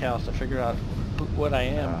pancake house to figure out what I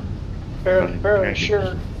am. Fairly Pancakes.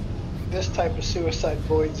 sure this type of suicide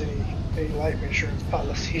voids any life insurance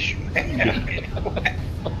policies you may have.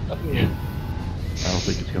 Yeah. I don't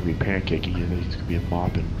think it's gonna be pancaking. I think it's gonna be a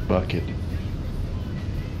mop and bucket.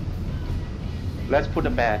 Let's put a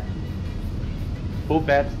bet. Who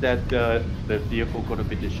bets that the vehicle gonna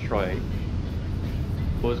be destroyed?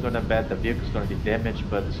 Who's gonna bet the vehicle's gonna be damaged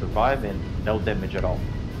but survive and no damage at all?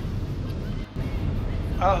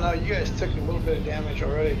 I don't know. You guys took a little bit of damage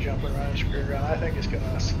already jumping around and screwing around. I think it's going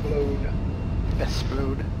to explode.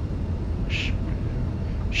 Explode.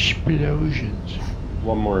 Explosions.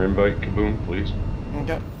 One more invite, Kaboom, please.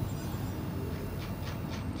 Okay.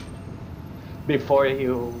 Before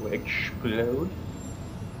you explode,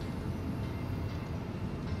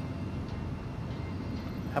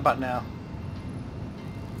 How about now?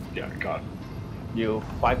 Yeah, got it. you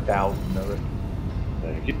 5,000 of it.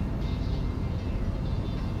 Thank you.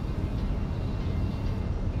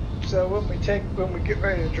 So when we get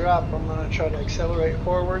ready to drop, I'm going to try to accelerate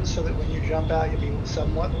forward so that when you jump out, you'll be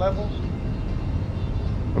somewhat level.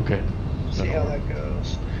 Okay. See how that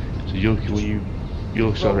goes. So you'll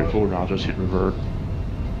accelerate forward, and I'll just hit revert.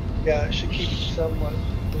 Yeah, it should keep you somewhat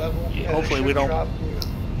level. and it Hopefully we should don't- drop you.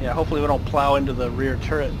 Yeah, hopefully we don't plow into the rear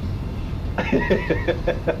turret.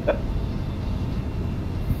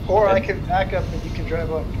 Or I can back up and you can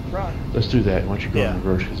drive up in front. Let's do that once you go Yeah. in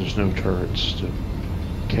reverse, because there's no turrets to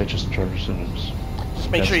catch us and turn us in. Just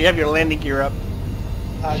make sure you have your landing gear up.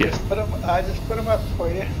 I Yeah. just put them up for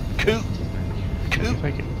you. Coop. Coop.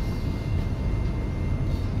 Thank you.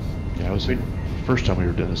 Yeah, I was in, first time we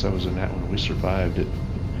were doing this. I was in that one. We survived it.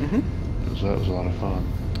 Mm-hmm. That was a lot of fun.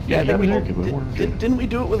 Yeah, you were there, did, Kaboom, weren't you? didn't we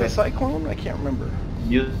do it with a cyclone? I can't remember.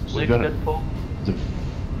 Music got it. Deadpool? The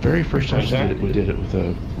very first time we did it with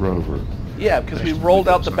a rover. Yeah, because we Nice to rolled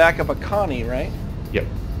meet out you, the son. back of a Connie, right? Yep.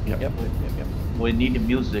 Yep. Yep. We need the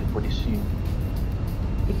music for the scene.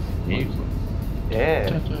 Yeah.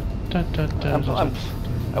 Dun, dun, dun, dun,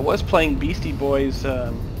 I was playing Beastie Boys.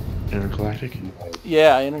 Intergalactic.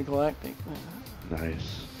 Yeah, Intergalactic.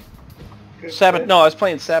 Nice. Good No, I was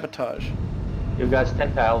playing Sabotage. You guys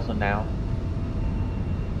 10,000 now.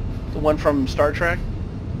 The one from Star Trek.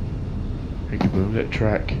 Hey, Kaboom, that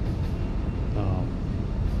track.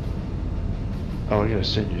 Oh, I gotta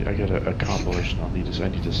send you. I got a compilation. I need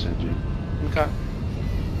to send you. Okay.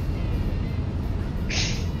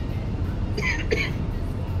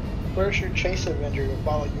 Where's your chase Avenger to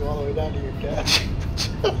follow you all the way down to your death?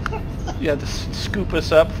 You had to scoop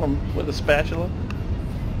us up with a spatula.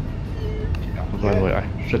 Oh, by the way,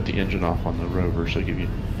 I shut the engine off on the rover, so I give you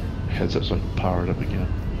a heads up so I can power it up again.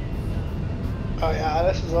 Oh yeah,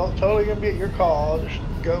 this is all totally gonna be at your call. I'll just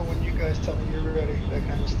go when you guys tell me you're ready. That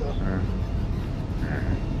kind of stuff.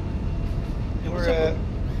 We're at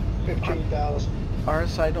 15,000.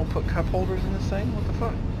 RSI don't put cup holders in this thing? What the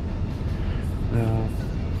fuck? No.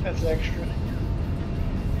 That's extra.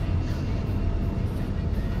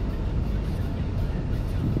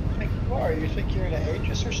 I think you are. You think you're in an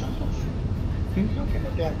Aegis or something? You don't get no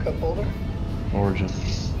damn cup holder. Origin.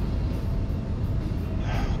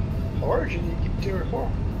 Origin, you keep 2 or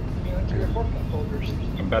 4. You know, 3 or 4 cup holders.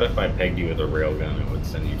 I bet if I pegged you with a railgun, it would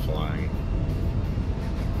send you flying.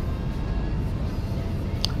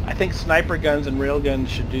 I think sniper guns and railguns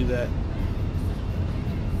should do that.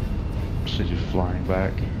 Send you flying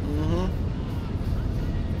back. Mm-hmm.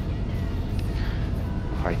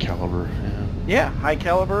 High caliber. Yeah. Yeah, high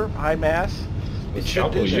caliber, high mass. It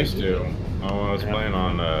should do Scalpel that. used to. I was playing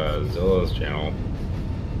on Zilla's channel.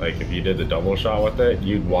 Like, if you did the double shot with it,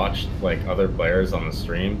 you'd watch, like, other players on the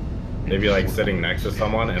stream. They'd be, like, sitting next to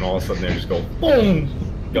someone, and all of a sudden they just go, boom!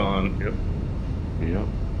 Gone. Yep. Yep.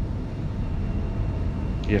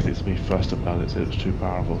 You have to be fussed about it. Said it was too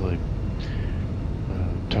powerful. They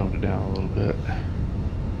toned it down a little bit.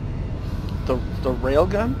 The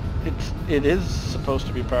railgun? It is supposed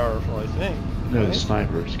to be powerful, I think. No, right? the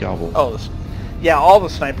sniper, scalpel. Oh, yeah, all the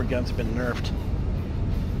sniper guns have been nerfed.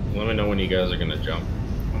 Let me know when you guys are gonna jump.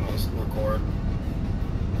 Let's record.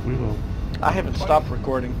 We will. I haven't stopped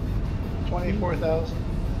recording. 24,000.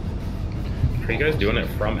 Are you guys doing it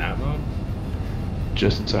from Atmo?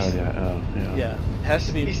 Just inside that. Yeah. Yeah, it has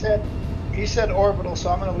to He be. said orbital, so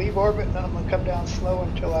I'm gonna leave orbit and then I'm gonna come down slow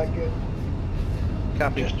until I get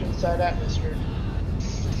Copy. Just inside atmosphere.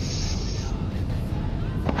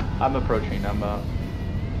 I'm approaching. I'm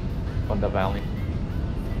on the valley.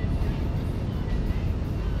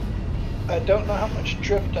 I don't know how much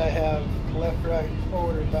drift I have, left, right,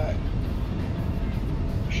 forward, or back.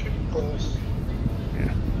 Should be close.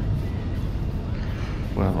 Yeah.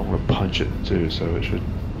 Well, I'm gonna punch it too, so it should.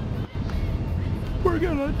 We're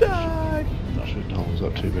gonna die. Shouldn't hold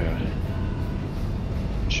up too bad.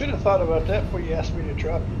 Should have thought about that before you asked me to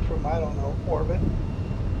drop you from, I don't know, orbit.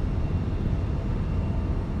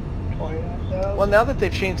 29,000. Well, now that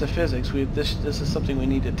they've changed the physics, this is something we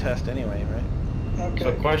need to test anyway, right? Okay.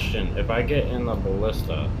 So question, if I get in the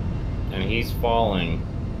ballista and he's falling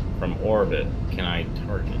from orbit, can I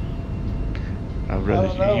target? I'd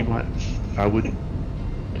rather you might. I would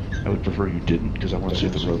prefer you didn't, because I want to see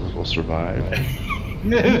if the rover will survive.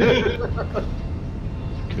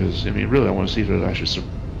 Because I mean, really, I want to see if it actually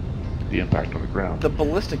the impact on the ground. The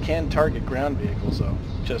ballista can target ground vehicles, though.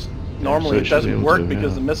 Just normally so it it should doesn't be able work to,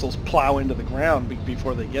 because yeah. the missiles plow into the ground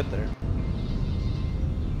before they get there.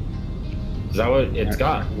 Is that what it's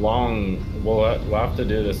got? Long. We'll have to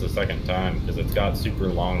do this a second time because it's got super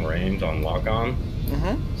long range on lock-on.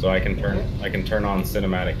 Mm-hmm. So I can turn on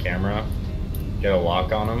cinematic camera, get a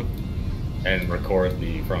lock on them, and record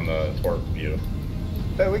from the torque view.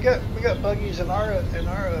 But we got buggies in our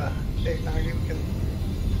 890 we can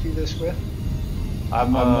do this with.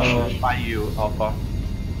 I'm by you, Alpha.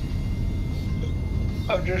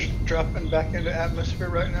 I'm just dropping back into atmosphere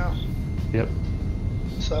right now. Yep.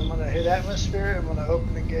 So I'm gonna hit atmosphere. I'm gonna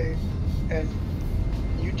open the gate, and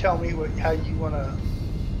you tell me how you want to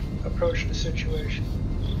approach the situation.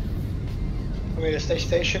 I mean, to stay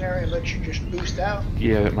stationary and let you just boost out.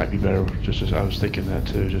 Yeah, that might be better. Just as I was thinking that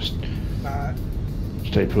too. Just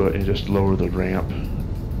stay put and just lower the ramp.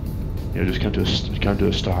 You know, just come to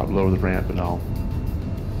a stop, lower the ramp, and I'll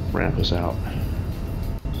ramp us out.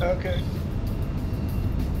 Okay.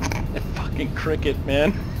 Fucking cricket,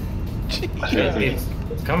 man.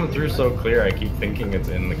 It's coming through so clear. I keep thinking it's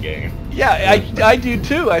in the game. Yeah, I do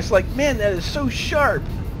too. I was like, man, that is so sharp.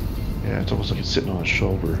 Yeah, it's almost like it's sitting on his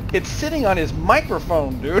shoulder. It's sitting on his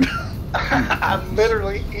microphone, dude. I'm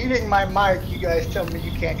literally eating my mic. You guys tell me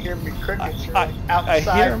you can't hear me. Crickets are like outside,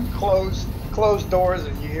 I hear 'em. closed doors,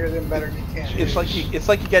 and you hear them better than you can. It's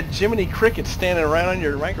like you got Jiminy Cricket standing right on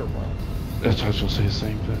your microphone. That's what I was gonna say. The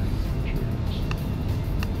same thing.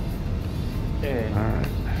 Okay. All right.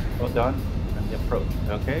 Well done. And the approach.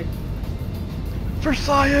 Okay. For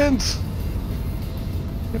science.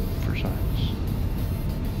 Yep, for science.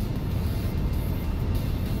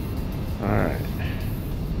 All right.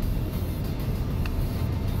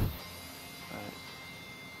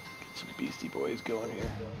 Get some Beastie Boys going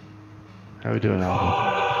here. How we doing, Alpha?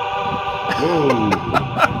 Whoa!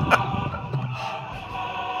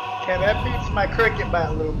 Okay, that beats my cricket by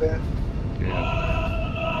a little bit. Yeah.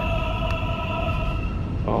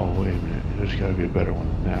 Oh, wait a minute. There's got to be a better one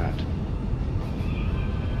than that.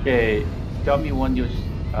 Okay. Tell me when you.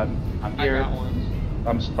 I'm I here. got one.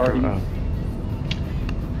 I'm starting.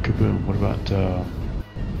 Kaboom. What about,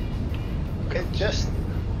 Okay, just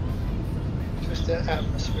that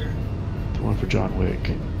atmosphere. the one for John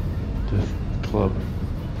Wick? The club.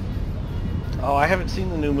 Oh, I haven't seen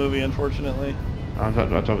the new movie, unfortunately. I'm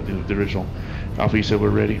talking about the original. Alpha, you said we're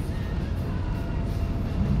ready?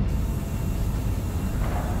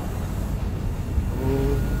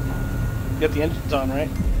 You got the engines on, right?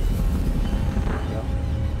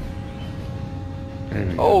 There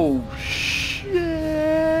we go. Oh, shit!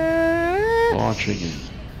 Launching in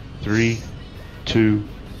 3, 2,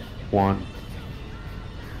 1.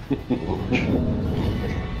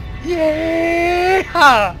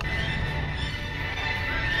 Yeah!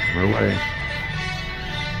 We're away.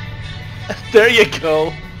 There you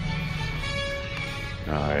go.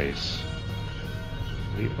 Nice.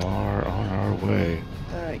 We are on our way.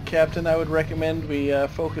 Alright, Captain, I would recommend we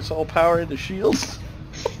focus all power into shields.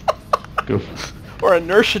 Go for Or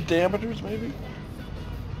inertia dampers, maybe?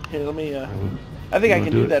 Here, let me, I think I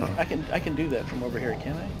can do that. I can do that from over here,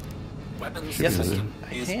 can I? Weapons Yes, system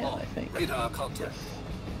I is can, on. I think. Radar contact.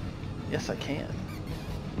 Yes, I can.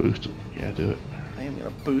 Boost it. Yeah, do it. I am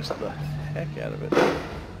gonna boost the heck out of it.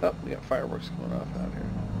 Oh, we got fireworks going off out here.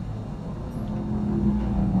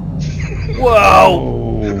 Whoa!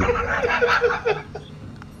 Oh.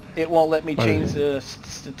 It won't let me change the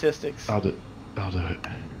statistics. I'll do it.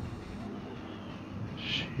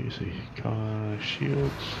 Easy.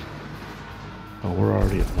 Shields. Oh, we're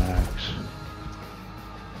already at max.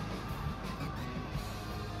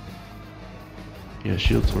 Yeah,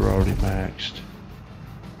 shields were already maxed.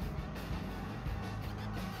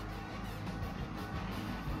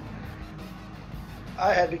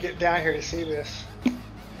 I had to get down here to see this.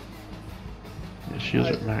 Yeah, shields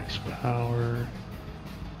at max power.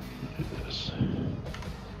 Look at this.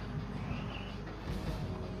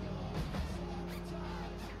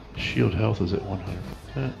 Shield health is at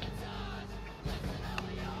 100%.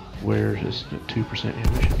 Wear is at 2%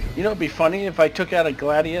 ammunition. You know, it'd be funny if I took out a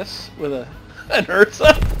Gladius with an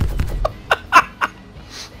Ursa.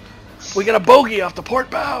 We got a bogey off the port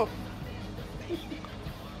bow.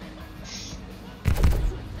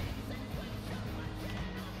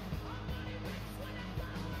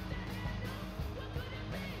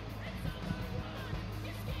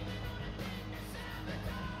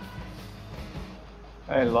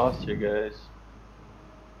 I lost you guys.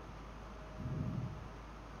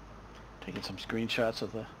 Taking some screenshots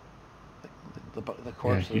of the Yeah,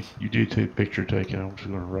 corpses. you do take picture taking. I'm just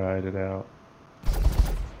going to ride it out.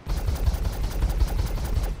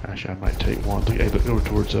 Actually, I might take one. Hey, look over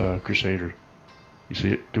towards Crusader. You see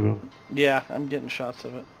it, Duo? Yeah, I'm getting shots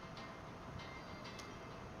of it.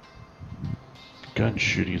 Gun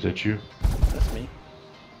shooting, is that you? That's me.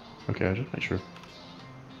 Okay, I'll just make sure.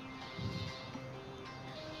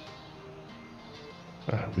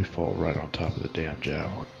 We fall right on top of the damn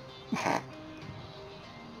Javelin.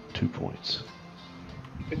 2 points.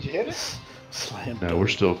 Did you hit it? Slam. No, we're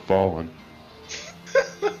still falling.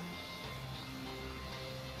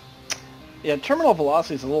 Yeah, terminal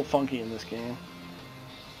velocity is a little funky in this game.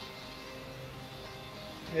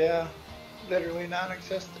 Yeah, literally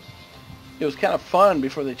non-existent. It was kind of fun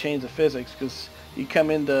before they changed the physics, because you come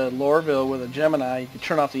into Lorville with a Gemini, you could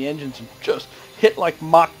turn off the engines and just hit like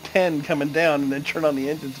Mach 10 coming down, and then turn on the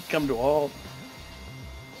engines and come to a halt.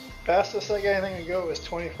 Fastest I got anything to go was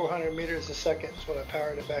 2,400 meters a second. Is what I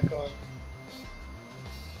powered it back on.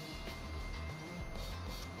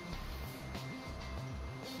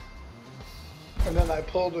 And then I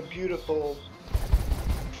pulled a beautiful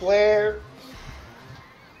flare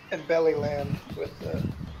and belly land with the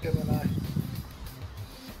Gemini.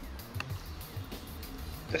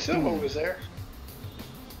 The silver was there.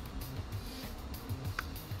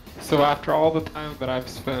 So after all the time that I've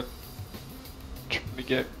spent trying to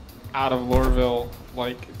get out of Lorville,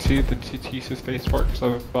 like to the Titisa Spaceport because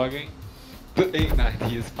I've been bugging, the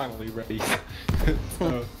 890 is finally ready.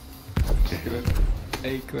 So I'm just gonna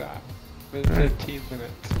take that in 15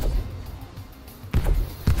 minutes.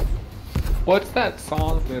 What's that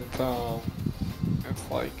song that it's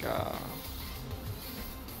like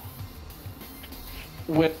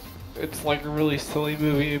when it's like a really silly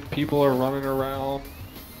movie and people are running around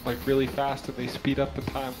like really fast and they speed up the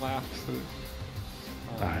time lapse?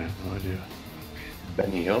 I have no idea.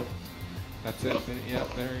 Benny Hill? That's it.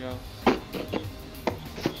 Yep, there you go.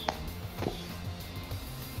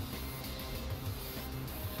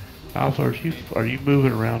 Alpha, are you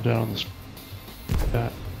moving around down this?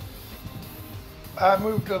 That? I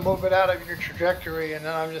moved a little bit out of your trajectory, and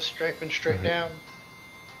then I'm just strafing straight down.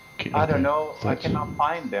 Okay, I don't know. I that's- cannot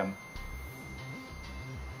find them.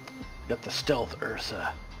 Got the stealth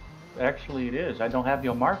Ursa. Actually, it is. I don't have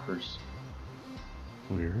your markers.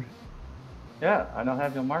 Weird. Yeah, I don't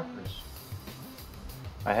have your markers.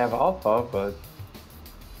 I have Alpha, but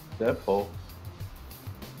Deadpool.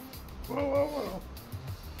 Whoa, whoa, whoa.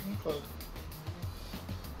 I'm close.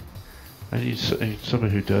 I need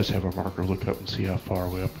somebody who does have a marker look up and see how far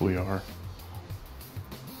way up we are.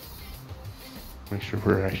 Make sure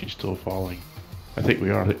we're actually still falling. I think we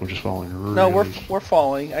are. I think we're just falling really. No, we're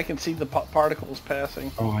falling. I can see the particles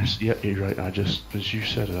passing. Oh, I see. Yeah, you're right. I just, as you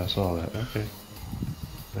said it, I saw that. Okay.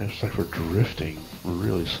 It's like we're drifting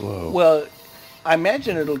really slow. Well, I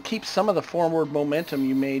imagine it'll keep some of the forward momentum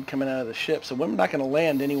you made coming out of the ship, so we're not going to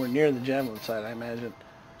land anywhere near the Javelin side, I imagine.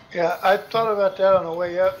 Yeah, I thought about that on the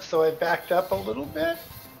way up, so I backed up a little bit.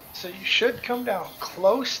 So you should come down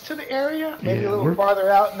close to the area, maybe Yeah, a little we're- farther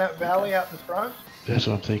out in that valley out in front. That's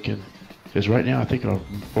what I'm thinking. Because right now I think our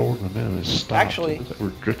forward momentum is stopped. Actually, It looks like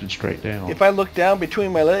we're drifting straight down. If I look down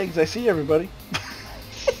between my legs, I see everybody.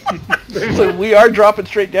 So we are dropping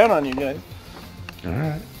straight down on you guys. All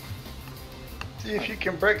right. See if you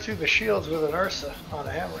can break through the shields with an Ursa on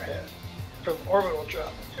a hammerhead from orbital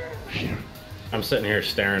drop. I'm sitting here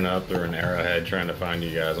staring up through an arrowhead trying to find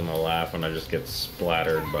you guys. I'm gonna laugh when I just get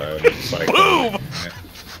splattered by a spike. Boom!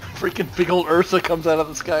 Freaking big old Ursa comes out of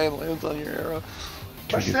the sky and lands on your arrow.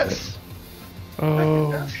 What's get this?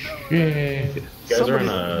 Oh, shit. You guys are in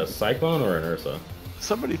a cyclone or an Ursa?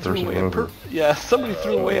 Somebody threw Ursa away Rover. somebody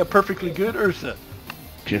threw away a perfectly good Ursa.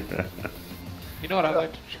 You know what I'd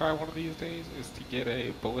like to try one of these days is to get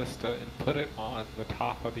a ballista and put it on the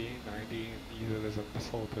top of the A90 and use it as a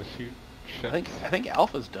missile to shoot ships. I think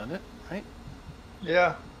Alpha's done it, right?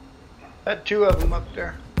 Yeah. Had two of them up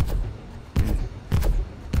there.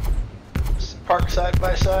 Parked side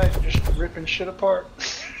by side, just ripping shit apart.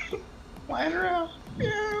 Flying around.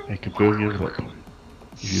 Yeah. Hey, Kaboom, you know that?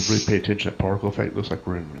 If you really pay attention to that particle effect, it looks like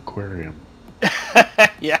we're in an aquarium.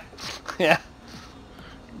 Yeah, yeah.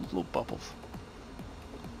 Little bubbles.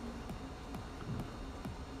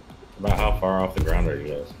 About how far off the ground are you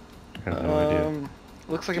guys? I have no idea.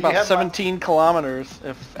 Looks like Do you about have 17 kilometers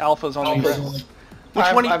if Alpha's on the ground. Which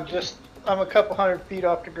I'm, one? I'm a couple hundred feet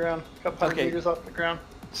off the ground, a couple hundred Okay. meters off the ground.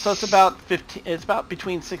 So it's about 15. It's about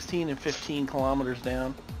between 16 and 15 kilometers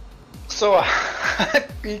down. So I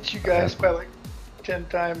beat you guys by like 10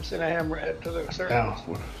 times in a hammerhead to the surface.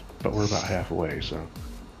 Ow, but we're about halfway, so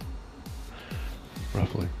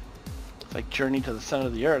roughly. It's like Journey to the Center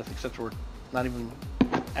of the Earth, except we're not even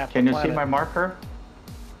at Can the you see planet. my marker?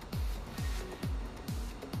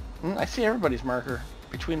 I see everybody's marker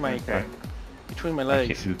between my Okay. between my I legs.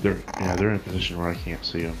 can't see, they're in a position where I can't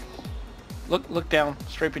see them. Look down,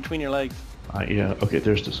 straight between your legs. Yeah, okay,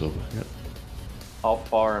 there's the silver. Yep. How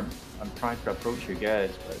far? I'm trying to approach you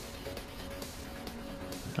guys, but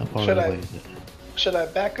How far Should away I- is it? Should I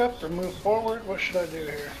back up or move forward? What should I do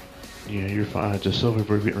here? Yeah, you're fine. The silver,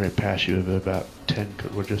 we're getting ready to pass you about 10.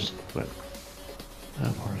 We're just, what? How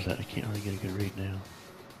far is that? I can't really get a good read now.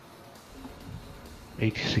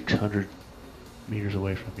 8,600 meters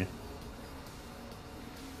away from you.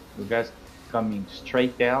 you guys coming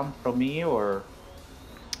straight down from me, or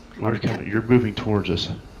We're coming. You're moving towards us.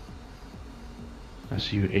 I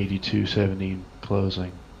see you 82.70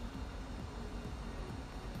 closing.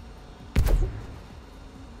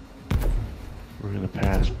 We're gonna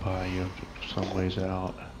pass by you some ways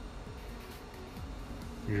out.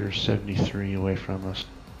 You're 73 away from us.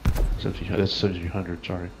 70, that's 7,300,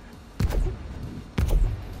 sorry.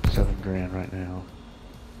 7 grand right now.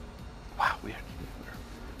 Wow, we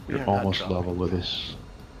You're are not almost dropping level with us.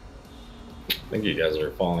 I think you guys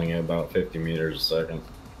are falling at about 50 meters a second.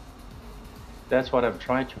 that's what I'm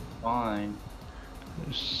trying to find.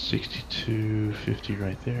 62.50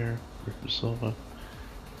 right there. River Silva.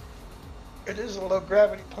 It is a low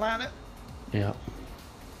gravity planet. Yeah.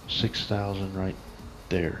 6,000 right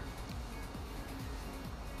there.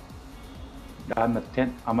 I'm at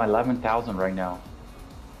 10. I'm at 11,000 right now.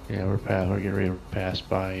 Yeah, we're getting ready to pass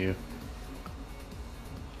by you.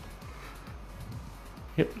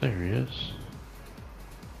 Yep, there he is.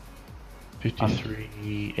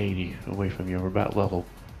 53.80 away from you. We're about level.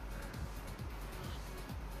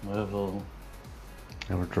 Level.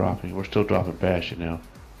 And we're dropping. We're still dropping past you now.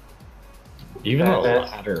 Even the That-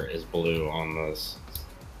 ladder is blue on this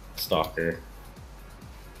stalker.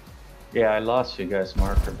 Yeah, I lost you guys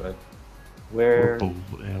marker, but We're,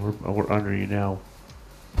 where? yeah, we're under you now.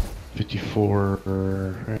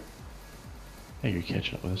 54. Hey, you're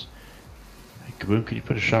catching up with us. Hey, Kaboom, can you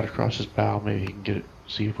put a shot across his bow? Maybe he can get it,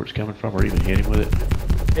 see where it's coming from, or even hit him with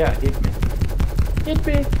it. Yeah, hit me. Hit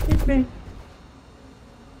me. Hit me.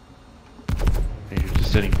 Hey, you're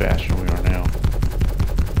descending faster than we are now.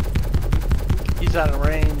 He's out of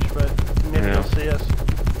range, but maybe Yeah. he'll see us.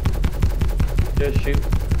 Just shoot.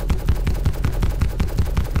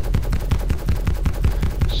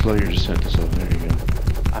 Slow your descent to 7. There you go.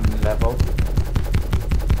 I'm level.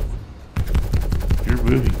 You're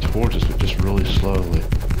moving towards us, but just really slowly.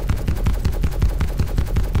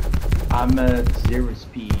 I'm at 0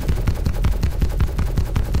 speed.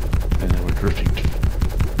 And then we're drifting.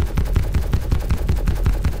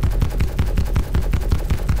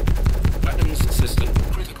 Weapons system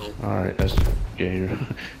critical. Alright, that's. Yeah,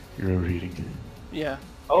 you're overheating. Yeah.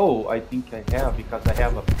 Oh, I think I have because I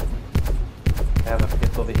have a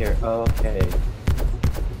pit over here. Okay.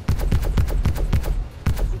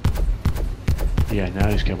 Yeah, now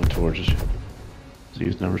he's coming towards us. See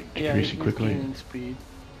his numbers Yeah, decreasing he's quickly. gaining speed.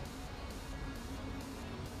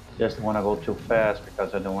 Just don't want to go too fast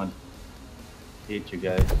because I don't want to hit you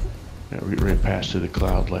guys. Yeah, we're ready to pass through the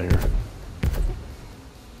cloud layer.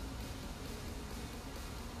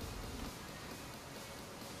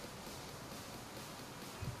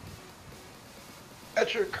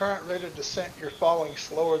 At your current rate of descent, you're falling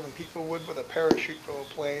slower than people would with a parachute from a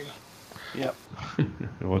plane. Yep.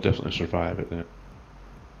 We'll definitely survive it then.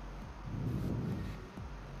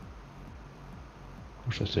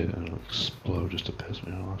 Or should I say that it'll explode just to piss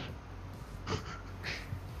me off?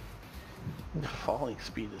 The falling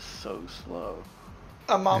speed is so slow.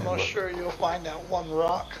 I'm almost sure you'll find that one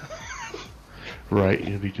rock. Right,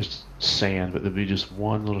 it'll be just sand, but there'll be just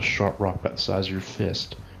one little sharp rock about the size of your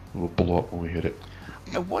fist. It will blow up when we hit it.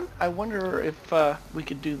 I wonder if we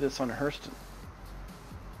could do this on Hurston.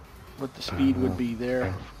 What the speed would be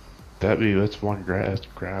there. that's one that's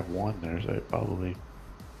grab one there, so probably.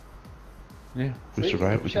 Yeah, if we We can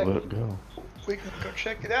survive, go we can check. let it go. We can go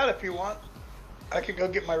check it out if you want. I could go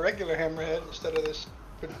get my regular hammerhead instead of this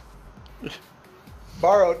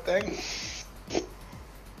borrowed thing.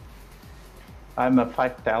 I'm at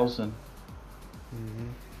 5,000.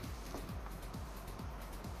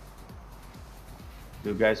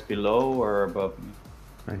 You guys below or above me?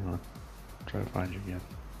 Hang on, try to find you again.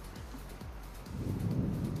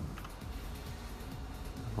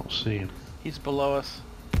 I don't see him. He's below us.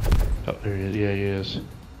 Oh, there he is. Yeah, he is.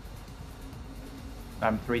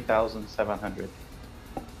 I'm 3,700.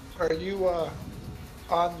 Are you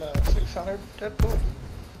on the 600 Deadpool?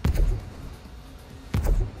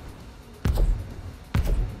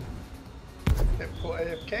 Deadpool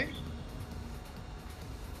AFK?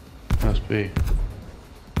 Must be.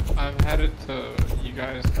 I'm headed to you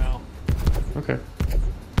guys now. Okay.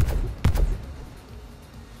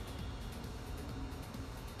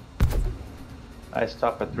 I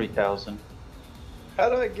stop at 3,000. How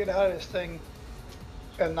do I get out of this thing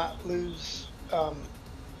and not lose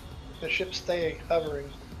the ship stay hovering?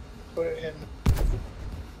 Put it in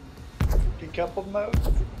decoupled mode?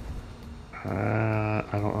 I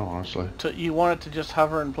don't know, honestly. So you want it to just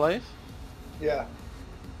hover in place? Yeah.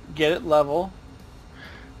 Get it level,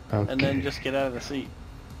 Okay. and then just get out of the seat.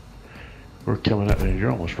 We're coming up there.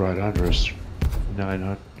 You're almost right under us.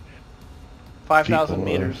 900. 5,000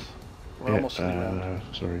 People, meters. We're almost to the ground.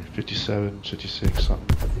 sorry, 57, 56,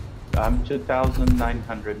 something. I'm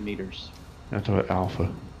 2,900 meters. That's about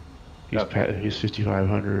Alpha. He's Okay. he's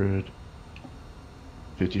 5,500,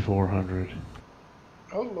 5,400,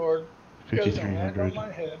 Oh Lord. You guys don't land on 5,300,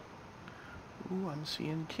 my head. Ooh, I'm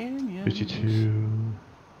seeing canyons. 52,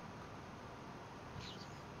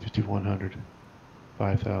 5,100,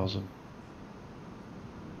 5,000.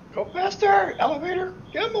 Go faster! Elevator!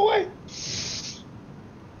 Get in the way!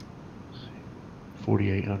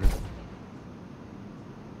 4,800,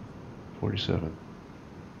 47,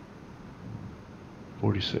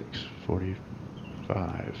 46,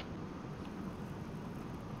 45,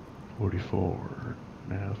 44,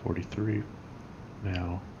 now 43,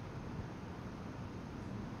 now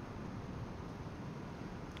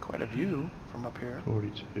Quite a view from up here.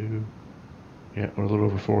 42. Yeah, we're a little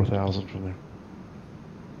over 4,000 from there.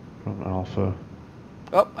 From Alpha.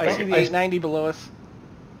 Oh, I see the 890 below us.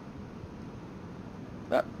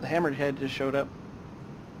 Oh, the hammered head just showed up.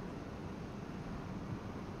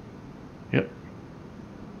 Yep.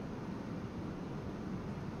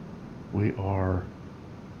 We are...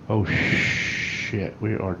 Oh, shit.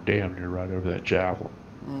 We are damn near right over that Javelin.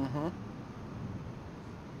 Mm-hmm.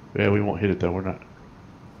 Yeah, we won't hit it, though. We're not...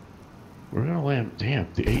 We're going to land...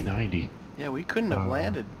 Damn, the 890. Yeah, we couldn't have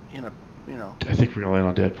landed in a, you know... I think we're going to land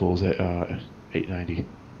on Deadpool's at 890.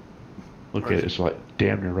 Look at it. It's like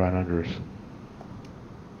damn near right under us.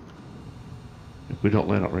 If we don't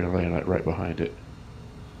land up, we're going to land right behind it.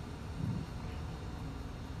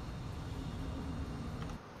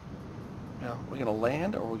 Yeah, we're going to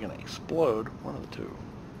land or we're going to explode. One of the two.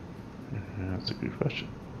 Yeah, that's a good question.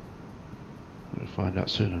 We'll find out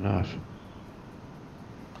soon enough.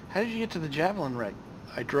 How did you get to the Javelin wreck?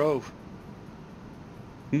 I drove.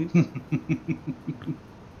 Uber.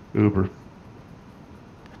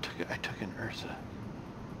 I took an Ursa.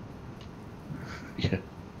 Yeah.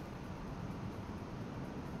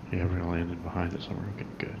 Yeah, we're gonna land in behind it somewhere. Okay,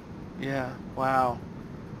 good. Yeah, wow.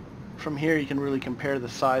 From here you can really compare the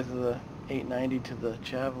size of the 890 to the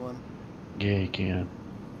Javelin. Yeah, you can.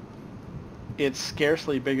 It's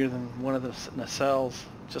scarcely bigger than one of the nacelles,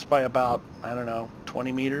 just by about, I don't know,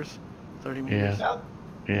 20 meters, 30 meters. Yeah.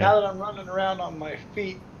 Now that I'm running around on my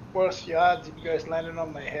feet, what's the odds of you guys landing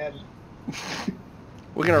on my head?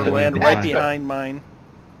 We're going to land right behind mine.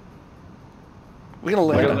 We're going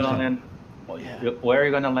to Where are land you on gonna land? Yeah. Where are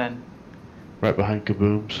you gonna land? Right behind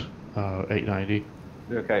Kaboom's 890.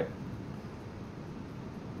 Okay.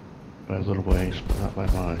 By a little ways, but not by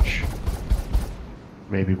much.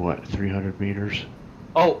 Maybe what, 300 meters?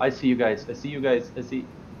 Oh, I see you guys. I see you guys. I see.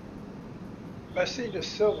 I see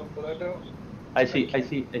just silver, but I don't. I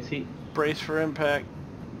see. Brace for impact.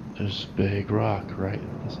 There's a big rock right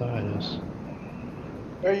beside us.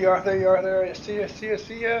 There you are, there. I see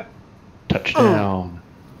ya. Touchdown!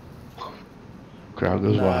 Crowd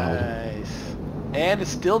goes wild. Nice. And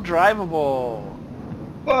it's still drivable.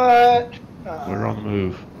 What? We're on the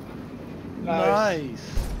move.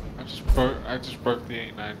 Nice. I just broke the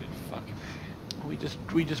 890. Fuck.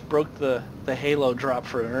 We just broke the halo drop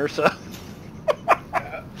for an Ursa.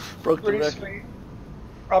 Broke the Pretty record. sweet.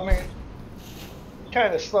 I mean,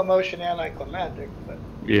 kind of slow motion anticlimactic, but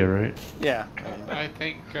Yeah, right. Yeah. I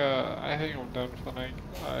think I'm done for the night.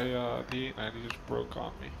 The 890 just broke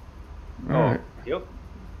on me. Alright.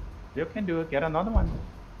 You can do it. Get another one.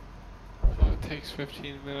 It takes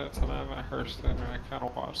 15 minutes and I'm at Hurston and I kind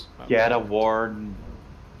of lost. Get a warden.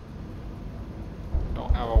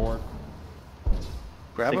 Don't have a word.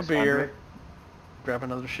 Grab a 600. beer, grab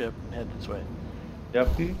another ship, and head this way. Yep.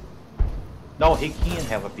 No, he can't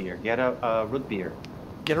have a beer. Get a root beer.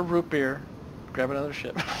 Get a root beer, grab another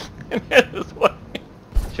ship, and head this way.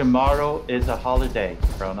 Tomorrow is a holiday,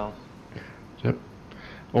 Kronos. Yep.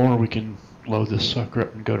 Or we can load this sucker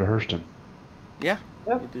up and go to Hurston. Yeah,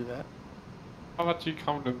 Yep. you do that. How about you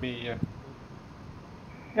come to me?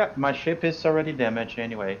 Yeah, my ship is already damaged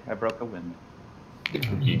anyway. I broke a wind.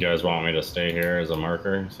 You guys want me to stay here as a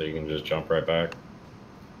marker so you can just jump right back?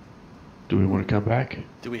 Do we want to come back?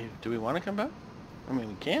 Do we want to come back? I mean,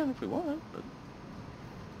 we can if we want, but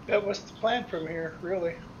that was the plan from here,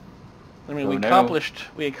 really. I mean, Oh, we no.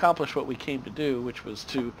 accomplished what we came to do, which was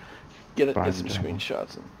to get Find some the Javelin.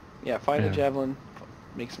 screenshots and find Yeah. a Javelin,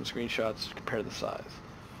 make some screenshots, compare the size.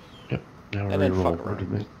 Yep. Now we're And ready then to roll. fuck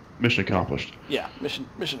around. Mission accomplished. Yeah, mission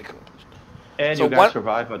accomplished. And So you guys what-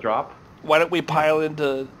 survive a drop? Why don't we pile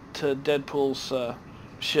into Deadpool's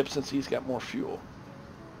ship since he's got more fuel?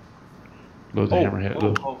 Load the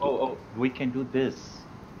hammerhead. Oh, we can do this.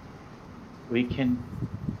 We can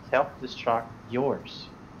self-destruct yours.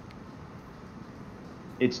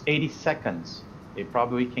 It's 80 seconds. It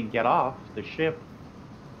probably can get off the ship.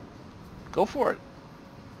 Go for it.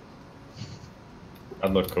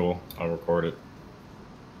 That'd look cool. I'll record it.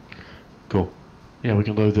 Cool. Yeah, we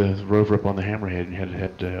can load the rover up on the hammerhead and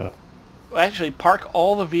head Actually, park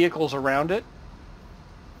all the vehicles around it,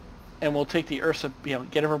 and we'll take the Ursa.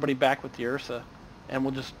 Get everybody back with the Ursa, and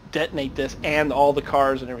we'll just detonate this and all the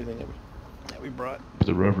cars and everything that we brought.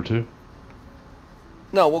 the rover too.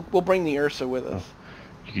 No, we'll bring the Ursa with us.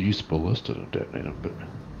 You could use the ballista to detonate them, but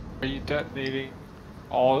Are you detonating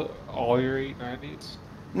all your 890s?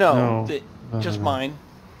 No, No, just no. mine.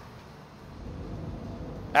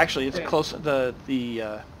 Actually, it's close. The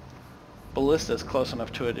ballista is close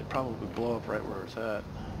enough to it. It'd probably blow up right where it's at.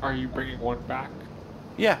 Are you bringing one back?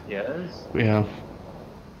 Yeah. Yes. we have.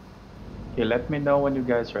 Okay, let me know when you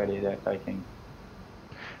guys ready that I can.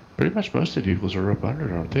 Pretty much most of the vehicles are up under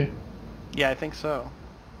it, aren't they? Yeah, I think so.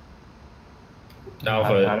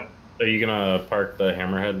 Alpha, are you gonna park the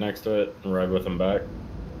hammerhead next to it and ride with him back?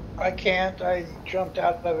 I can't. I jumped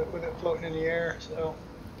out of it with it floating in the air, so.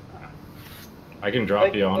 I can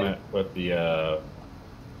drop you on it with the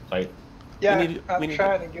pipe. Yeah, we I'm need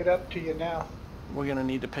trying to get up to you now. We're gonna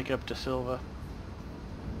need to pick up De Silva.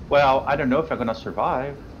 Well, I don't know if I'm gonna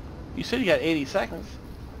survive. You said you got 80 seconds.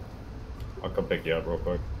 I'll come pick you up real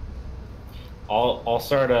quick. I'll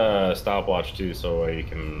start a stopwatch too, so you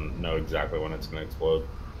can know exactly when it's gonna explode.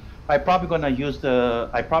 I'm probably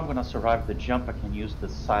gonna survive the jump. I can use the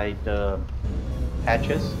side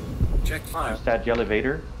hatches. Check fire. Instead the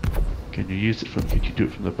elevator. Can you use it from? Can you do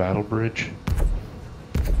it from the battle bridge?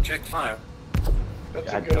 Check fire. That's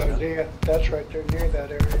Yeah, a good I- idea. That's right there near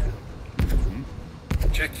that area.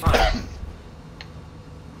 Check fire.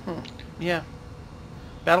 Yeah.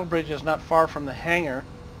 Battle Bridge is not far from the hangar.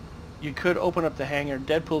 You could open up the hangar.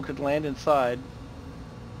 Deadpool could land inside.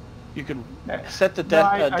 You could Yeah. set the No,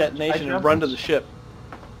 I detonation and jumped run to in- the ship.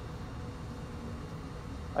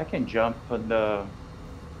 I can jump on the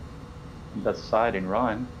side and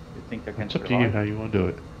run. You think I can It's up survive? to you how you want to do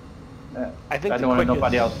it. Yeah. I think I the don't want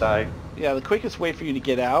nobody quickest- else die. Yeah, the quickest way for you to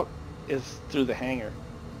get out is through the hangar.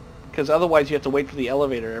 Because otherwise you have to wait for the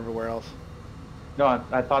elevator everywhere else. No,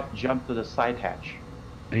 I thought jump to the side hatch.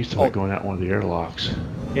 I used to like going out one of the airlocks.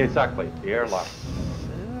 Exactly, the airlock.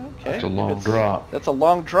 Okay. That's a long It's- drop. That's a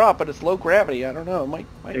long drop, but it's low gravity. I don't know. It might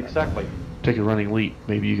Exactly. Take a running leap.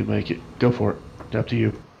 Maybe you can make it. Go for it. It's up to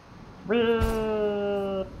you.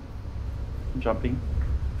 Jumping.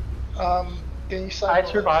 Can you cycle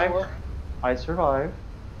I survived. before? I survived.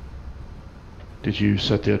 Did you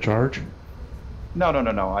set the charge? No.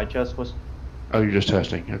 I just was Oh, you're just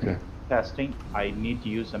testing. Okay. testing. I need to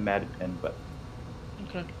use a med pin, but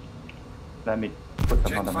Okay. let me put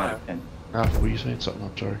them Check on the fire. med pin. Alpha, were you saying something?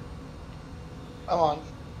 I'm sorry. I'm on.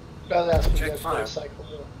 I was asking Check you guys for fire. a cycle.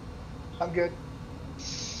 I'm good.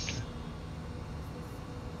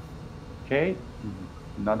 Okay,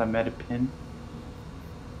 another med pin.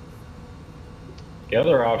 The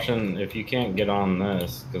other option, if you can't get on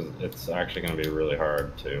this, because it's actually going to be really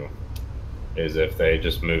hard too, is if they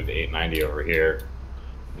just move the 890 over here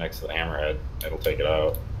next to the hammerhead, it'll take it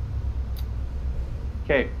out.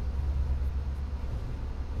 Okay.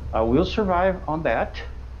 I will survive on that.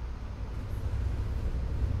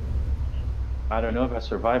 I don't know if I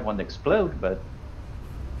survive on the explode, but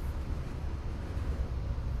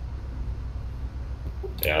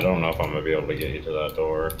Yeah, I don't know if I'm gonna be able to get you to that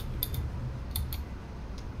door.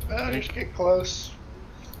 Just get close.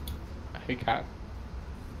 Hey, Cat.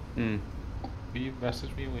 Will you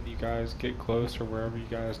message me when you guys get close or wherever you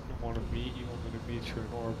guys want to meet? You want me to meet you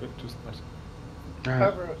in orbit? Just message.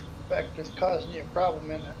 Cover effect is causing you a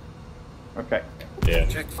problem, isn't it? okay. Yeah,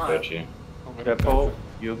 Check fire. got you. Depo,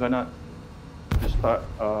 you're gonna just start.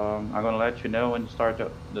 I'm gonna let you know when you start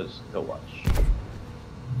the watch.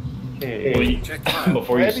 Okay. Well, Check fire.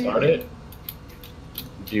 before you Ready? start it,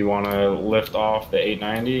 do you want to lift off the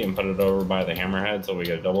 890 and put it over by the hammerhead so we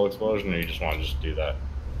get a double explosion, or you just want to just do that?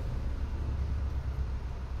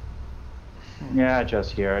 Yeah,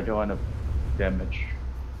 just here. I don't want to damage.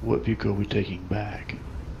 What vehicle are we taking back?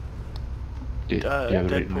 The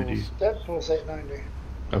other 890. Deadpool's 890.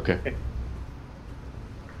 Okay.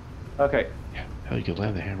 Okay. Yeah. Hell, you could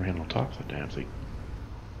land the hammerhead on top of the damn thing.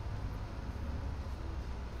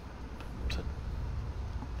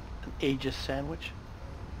 An Aegis sandwich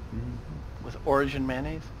with Origin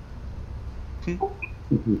mayonnaise.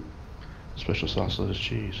 Special sauce, lettuce,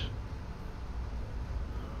 cheese.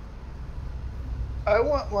 I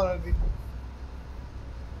want one of these.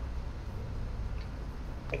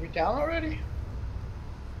 Are we down already?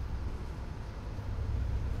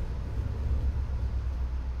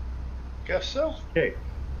 Guess so. Okay.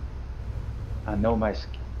 I know my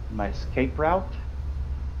escape route.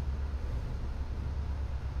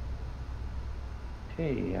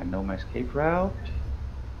 Okay, I know my escape route.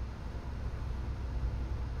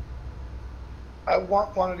 I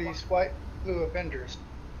want one of these white blue Avengers.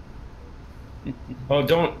 Oh,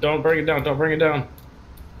 don't bring it down. Don't bring it down.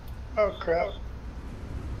 Oh crap.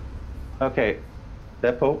 Okay,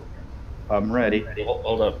 Depo, I'm ready.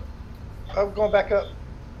 Hold up. I'm going back up.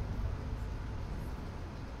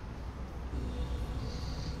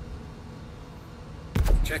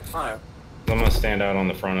 Check fire. I'm gonna stand out on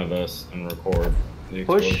the front of this and record. The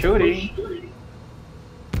Push explosion. shooting.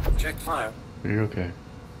 Check fire. You're okay.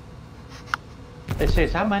 It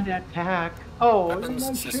says I'm under attack. Oh, Weapons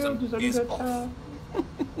my system shield is is under off. attack.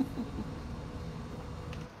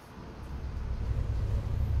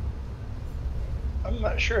 I'm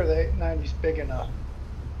not sure the 890's big enough.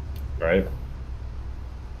 Right.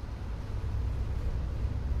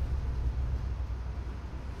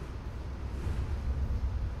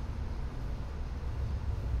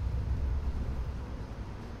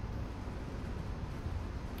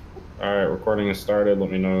 Alright, recording is started. Let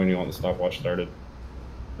me know when you want the stopwatch started.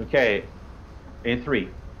 Okay, in 3,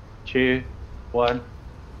 2, 1,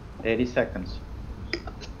 80 seconds.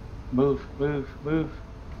 Move, move, move.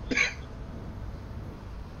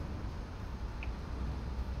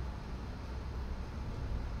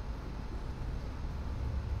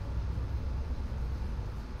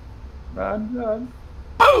 Run, run.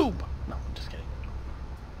 Boom! No, I'm just kidding.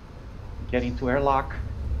 Get into airlock.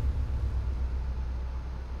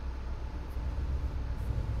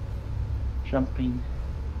 Jumping.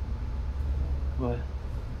 What?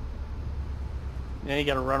 Yeah, you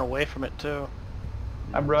gotta run away from it too.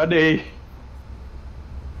 I'm running.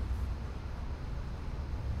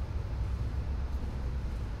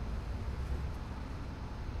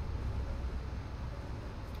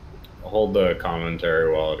 I'll hold the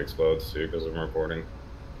commentary while it explodes too, because I'm recording.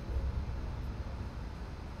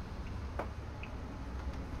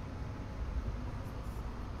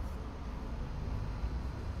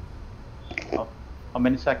 Oh, how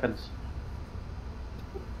many seconds?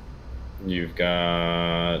 You've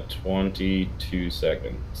got 22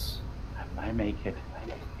 seconds. I make it.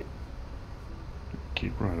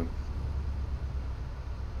 Keep running.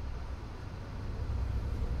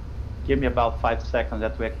 Give me about 5 seconds,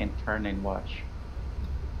 that way I can turn and watch.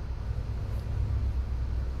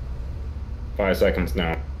 5 seconds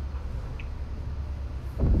now.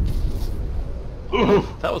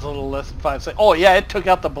 That was a little less than 5 seconds. Oh yeah, it took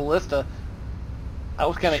out the ballista. I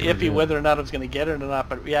was kind of Sure iffy did. whether or not it was going to get it or not,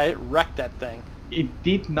 but yeah, it wrecked that thing. It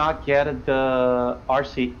did not get the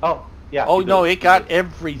RC. Oh, yeah. Oh no, did. it got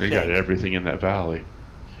everything. They got everything in that valley.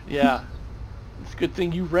 Yeah. It's a good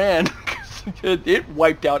thing you ran. 'Cause it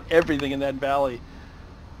wiped out everything in that valley.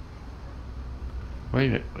 Wait a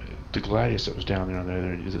minute. The Gladius that was down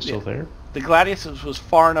there, is it still Yeah. there? The Gladius was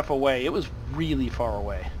far enough away. It was really far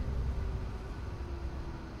away.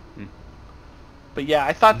 But yeah,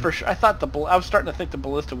 I thought for sure. I thought I was starting to think the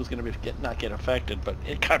ballista was going to not get affected, but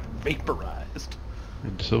it got vaporized.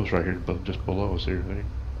 And Silver's right here, just below us here. There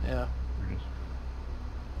Yeah. it is.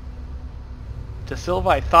 De Silva,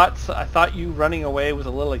 I thought you running away was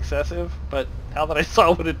a little excessive, but now that I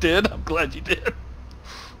saw what it did, I'm glad you did.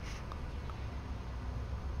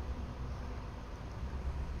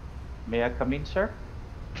 May I come in, sir?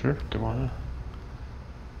 Sure, come on in.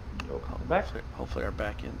 Go back. Hopefully our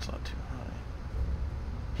back end's not too high.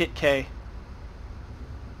 Hit K.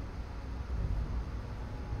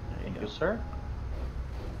 There Thank go. you, sir.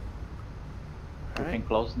 All You right. can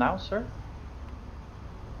close now, sir.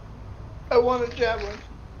 I want a Javelin.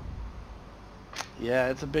 Yeah,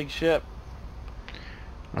 it's a big ship.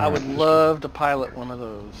 I All would right, love to pilot one of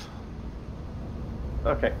those.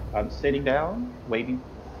 Okay, I'm sitting down, waiting.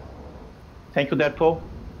 Thank you, Deadpool.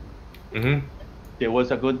 Mm-hmm. There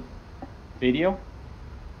was a good video.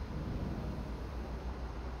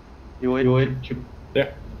 You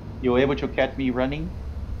Yeah. were able to catch me running.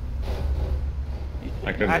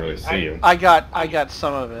 I couldn't really see you. I got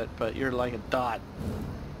some of it, but you're like a dot.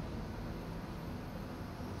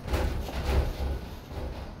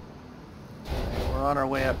 We're on our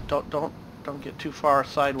way up. Don't get too far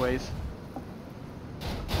sideways.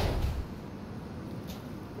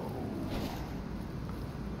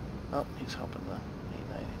 Oh, he's helping the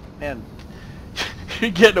 890. Man,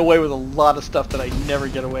 you're getting away with a lot of stuff that I never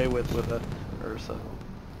get away with a Ursa.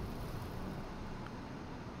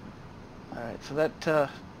 All right, so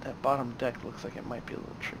that bottom deck looks like it might be a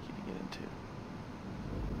little tricky to get into.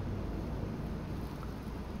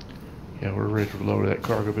 Yeah, we're ready to lower that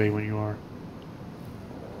cargo bay when you are.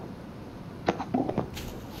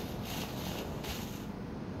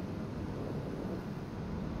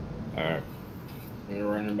 Alright. We're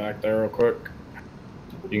running back there real quick.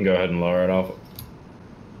 You can go ahead and lower it off.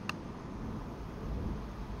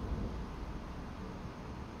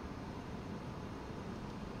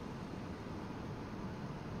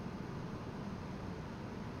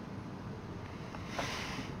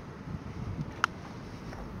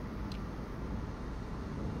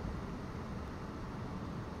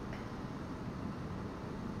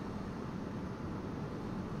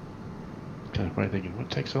 Kind of funny thinking,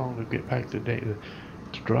 what takes so long to get back to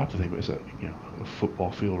drop the thing? But it's a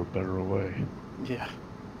football field or better away. Yeah.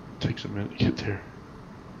 Takes a minute to get there.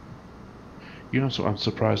 So I'm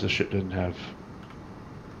surprised the ship didn't have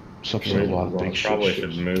something a lot of big Probably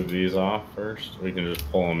ships. should move these off first. We can just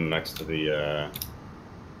pull them next to the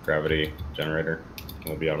gravity generator.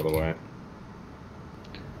 We'll be out of the way.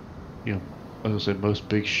 As I said, most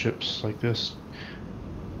big ships like this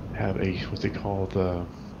have what they call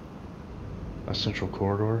a central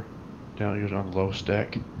corridor down here on the lowest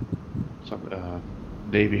deck.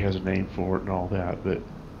 Navy has a name for it and all that, but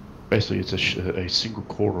basically it's a single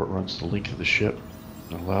corridor that runs the length of the ship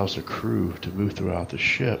and allows the crew to move throughout the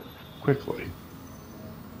ship quickly.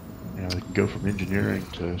 They can go from engineering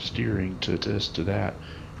to steering to this to that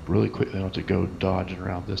really quickly. They don't have to go dodging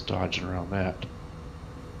around this, dodging around that.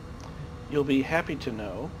 You'll be happy to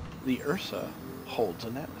know the Ursa holds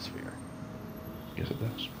an atmosphere. Yes, it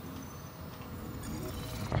does.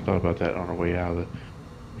 I thought about that on our way out of the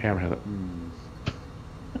Hammerhead.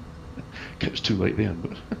 It was too late then,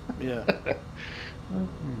 but Yeah.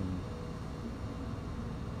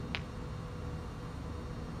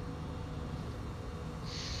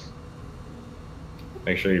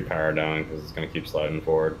 Make sure you power down because it's going to keep sliding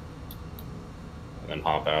forward. And then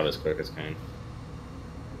hop out as quick as can.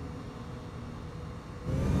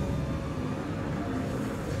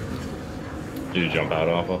 Did you jump out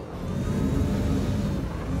off of?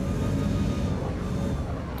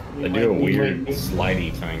 They do a weird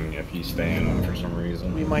slidey thing if you stay in them for some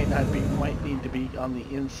reason. We might need to be on the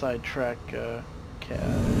inside track CAD.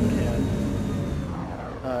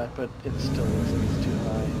 But it still looks like it's too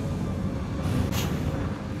high.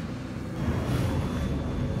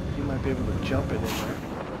 You might be able to jump it in there.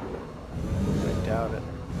 I doubt it.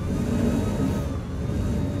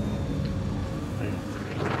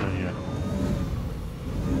 yeah.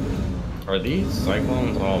 Are these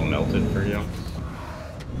cyclones all melted for you?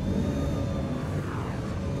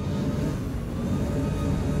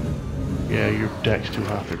 Yeah, your deck's too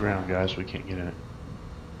high off the ground, guys. We can't get in it.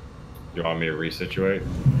 You want me to resituate?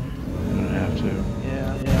 We don't have to.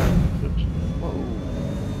 Yeah. Oops. Whoa.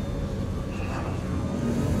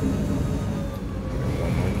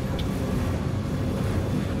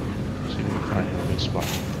 See if we can find a good spot.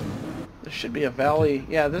 There should be a valley.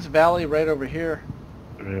 Yeah, this valley right over here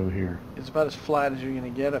Right over here. is about as flat as you're going to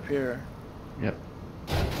get up here. Yep.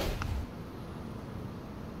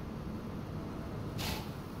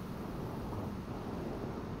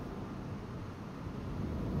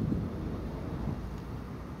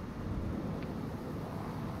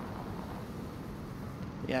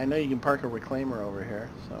 Yeah, I know you can park a reclaimer over here,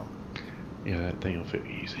 so. Yeah, that thing will fit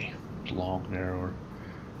easy. It's longer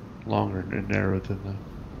and narrower than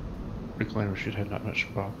the reclaimer. Should have not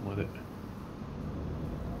much problem with it.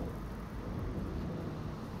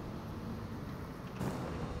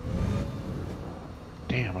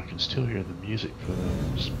 Damn, I can still hear the music for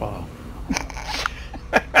the spa.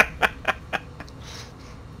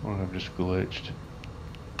 Or I'm just glitched.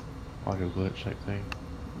 Audio glitch type thing.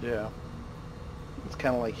 Yeah. It's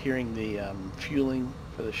kind of like hearing the fueling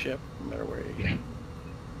for the ship, no matter where you Yeah. go.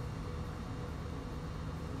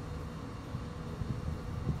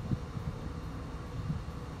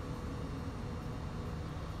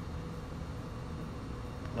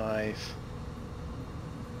 Nice.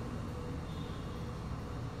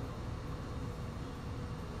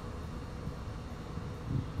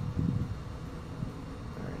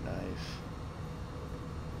 Very nice.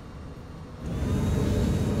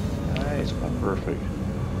 Nice. That's about perfect.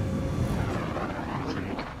 I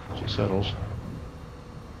think. So it settles.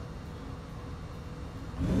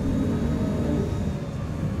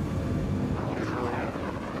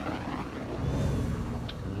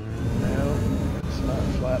 No, it's not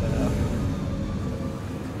flat enough.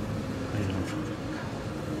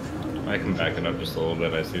 I can back it up just a little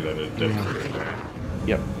bit. I see that it dips Yeah. through there.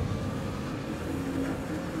 Yep.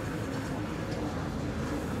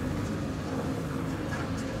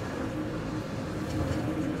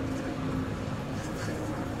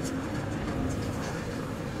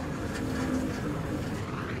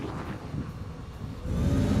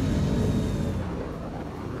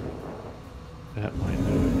 That might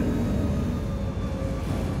do it.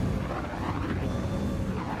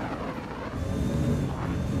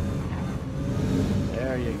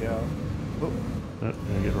 There you go. Oop. Oh,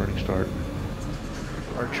 gonna get a running start.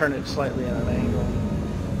 Or turn it slightly at an angle.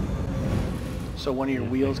 So one of your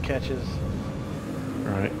wheels catches.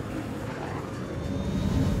 Alright.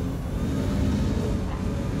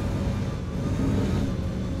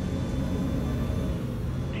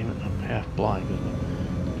 Damn it, I'm half blind because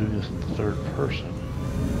I'm doing this in the third person.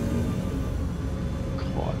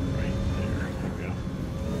 Caught right there.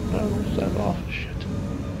 There we go. No, set off. Shit.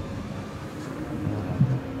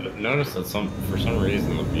 I've noticed that for some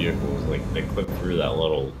reason the vehicles, like, they clip through that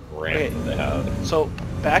little ramp Okay. that they have. So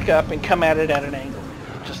back up and come at it at an angle.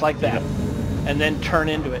 Just like that. And then turn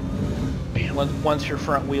into it. Bam. Once your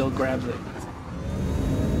front wheel grabs it.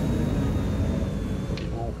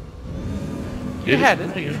 It won't. You had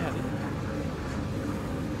it. There you You go. had it.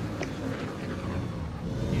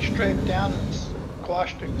 You straight down and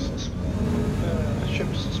squashed the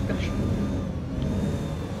ship's suspension.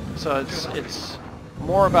 So it's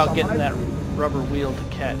more about getting that rubber wheel to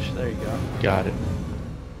catch. There you go. Got it.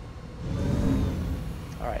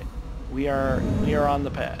 All right. We are on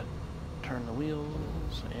the pad. Turn the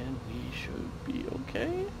wheels and we should be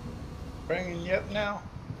okay. Bringing you up now.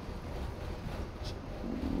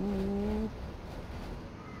 Ooh.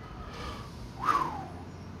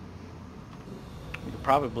 We could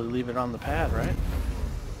probably leave it on the pad, right?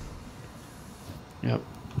 Yep.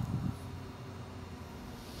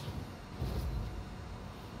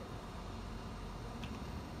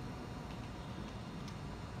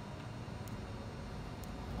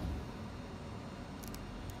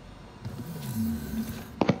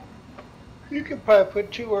 You could probably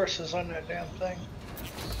put 2 Ursas on that damn thing.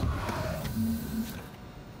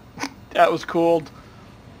 That was cool.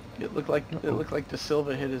 It looked like De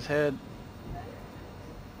Silva hit his head.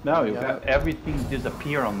 No, you Yeah. got everything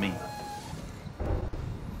disappear on me.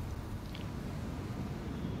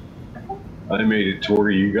 I made it to where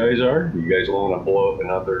you guys are. You guys want to blow up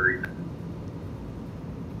another?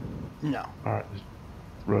 No. Alright. This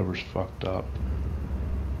rubber's fucked up.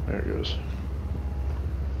 There it goes.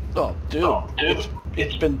 Oh, dude.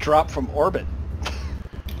 It's been dropped from orbit.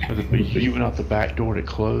 But you went out the back door and it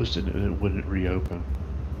closed and it wouldn't reopen.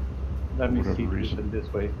 Let me Whatever see if reason. it's in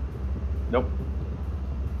this way. Nope.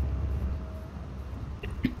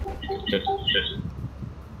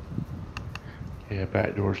 Yeah,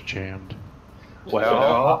 back door's jammed.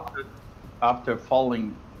 Well, after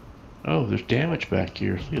falling, Oh, there's damage back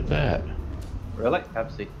here. Look at that. really?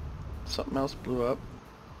 Have see. Something else blew up.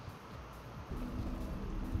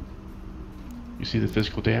 You see the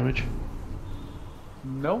physical damage?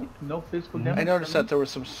 No, no physical damage. I noticed that there was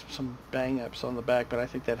some bang ups on the back, but I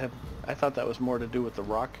think I thought that was more to do with the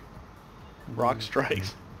rock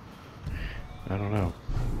strikes. I don't know.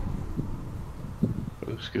 It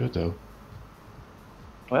looks good though.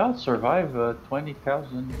 Well, survive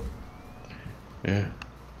 20,000. Yeah.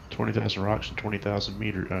 20,000 rocks and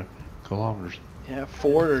 20,000 kilometers. Yeah,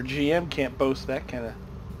 Ford or GM can't boast that kind of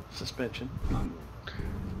suspension.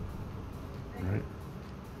 Right.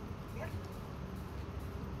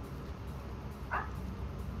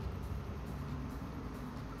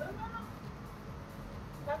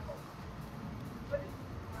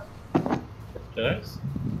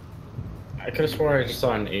 I could have swore I just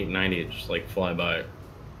saw an 890 just like fly by.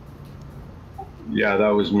 Yeah, that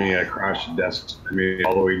was me. I crashed the desk. I made it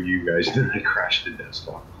all the way to you guys, and then I crashed the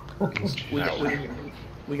desktop.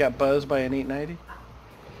 We got buzzed by an 890.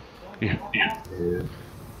 Yeah.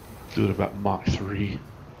 Do it about Mach 3.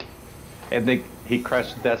 And then he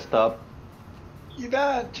crashed the desktop. You're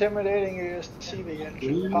not intimidating, you just see the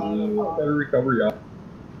engine pod. Better recover, yeah.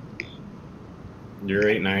 Your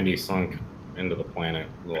 890 sunk into the planet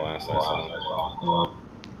the last I saw.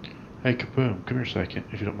 Hey, Kaboom, come here a second,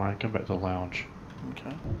 if you don't mind. Come back to the lounge.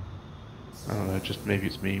 Okay. I don't know, just maybe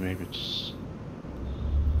it's me, maybe it's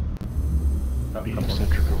being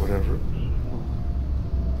eccentric or whatever.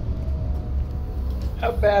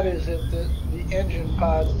 How bad is it that the engine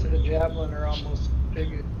pods to the Javelin are almost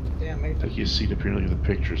big as damn I think you see it up here, look at the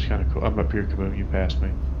picture, it's kind of cool. I'm up here, Kaboom, you passed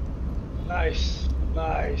me. Nice,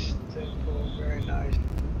 nice, Deadpool, very nice.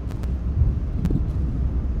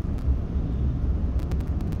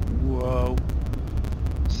 Whoa.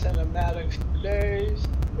 Cinematics for days.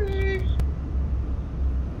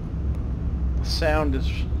 The sound is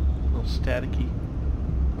a little staticky.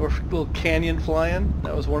 Or a little canyon flying.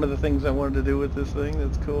 That was one of the things I wanted to do with this thing.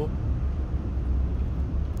 That's cool.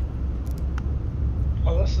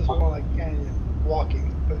 Well, this is more like canyon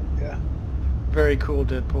walking, but yeah. Very cool,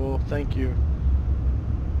 Deadpool. Thank you.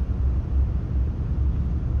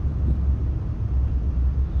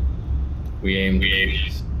 We aimed the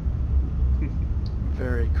 80s.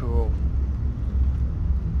 Very cool.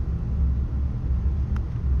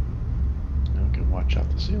 Now we can watch out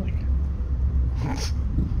the ceiling.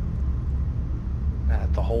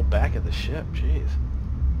 At the whole back of the ship, jeez.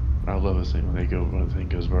 I love this thing when the thing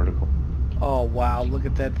goes vertical. Oh wow, look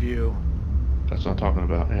at that view. That's what I'm talking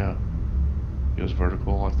about, yeah. It goes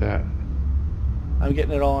vertical like that. I'm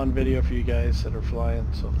getting it all on video for you guys that are flying,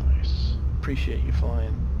 so Nice. appreciate you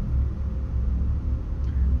flying.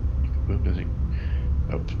 Kaboom doesn't.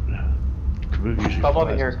 Kaboom usually Come over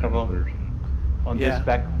flies here, in Kaboom. others. On Yeah. this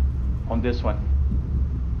back, on this one.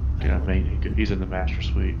 Yeah, he's in the master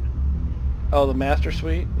suite. Oh, the master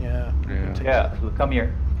suite? Yeah. Yeah. Yeah, come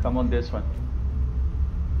here. Come on this one.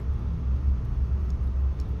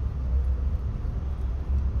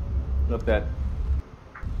 Look that.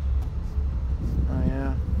 Oh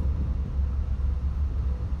yeah.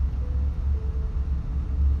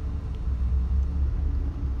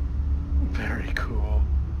 Very cool.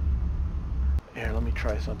 Here, let me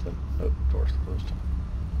try something. Oh, door's closed.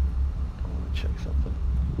 I want to check something.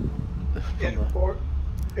 In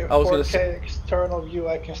I was gonna 4K external view,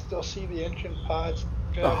 I can still see the engine pods.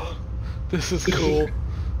 Oh, this is cool.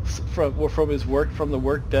 From the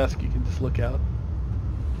work desk, you can just look out.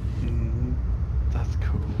 That's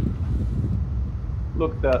cool.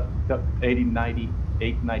 Look, the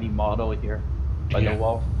 890 model here by Yeah. the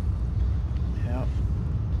wall. Yeah.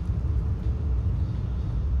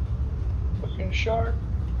 Looking sharp.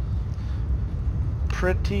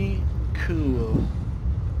 Pretty cool.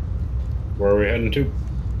 Where are we heading to?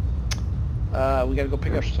 We gotta go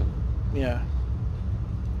pick up. Thurston. Yeah.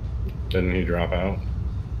 Didn't he drop out?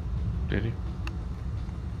 Did he?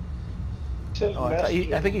 Says Oh,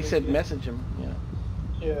 I think he said message him. Yeah.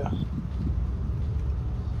 Yeah.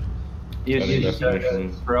 Is Setting it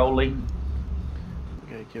destination. scrolling?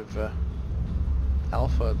 We gotta give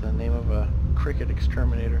Alpha the name of a cricket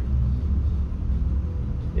exterminator.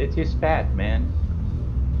 It is bad, man.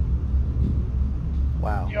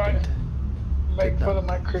 Wow. You know, Didn't- make Take fun that. of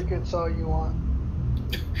my crickets all you want.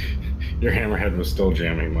 Your hammerhead was still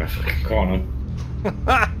jamming my fucking corner.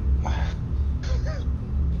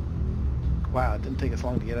 Wow, it didn't take us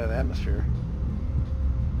long to get out of the atmosphere.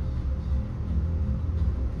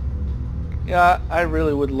 Yeah, I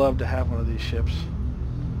really would love to have one of these ships.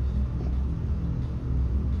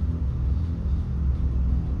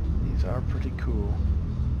 These are pretty cool.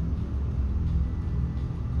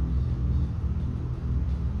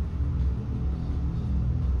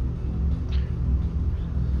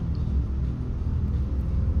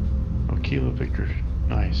 Oh, Kilo Victor.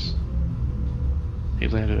 Nice. He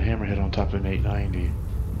landed a hammerhead on top of an 890.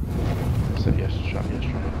 Is that shot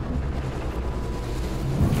yesterday?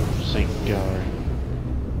 Sink gallery.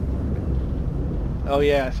 Oh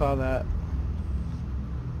yeah, I saw that.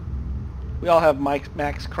 We all have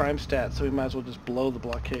max crime stats, so we might as well just blow the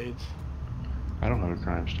blockades. I don't have a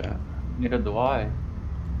crime stat. Neither do I.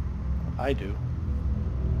 I do.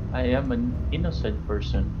 I am an innocent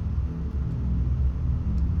person.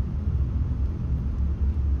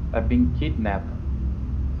 I've been kidnapped.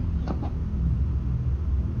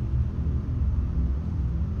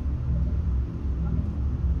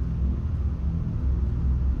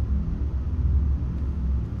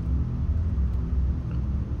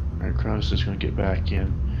 Cronus is going to get back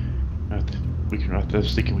in. I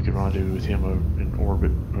was thinking we could rendezvous with him in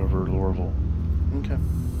orbit over Lorville. Okay.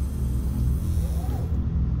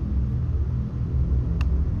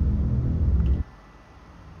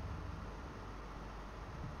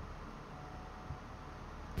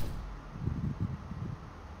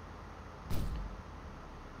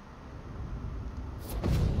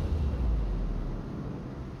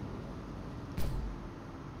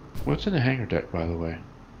 What's in the hangar deck, by the way?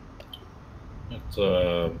 It's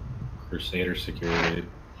a Crusader security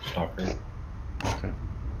stalker. Okay.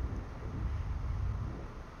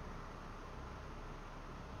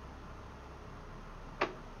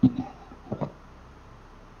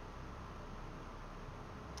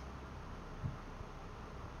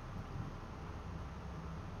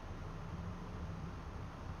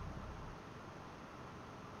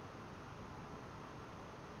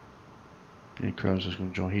 And Cronus is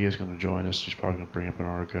going to join. He is going to join us. He's probably going to bring up an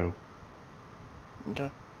Argo.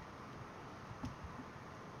 Okay.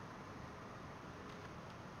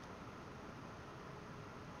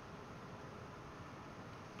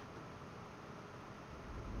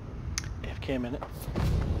 AFK a minute.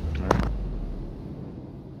 All right.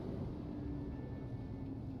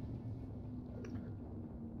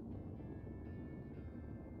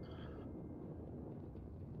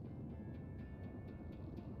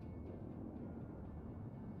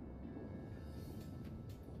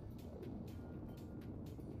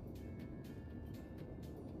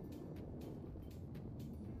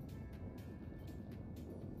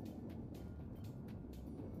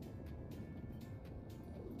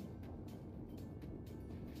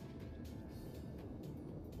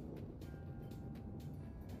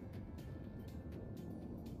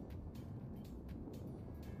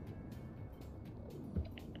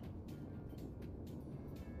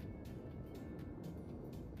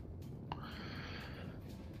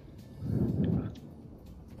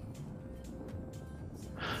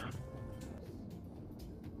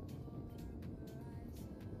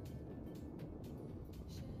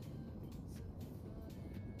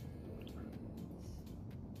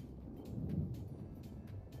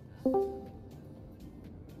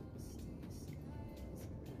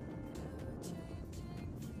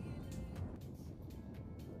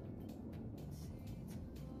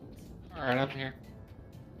 Alright, I'm here.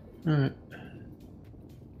 All right.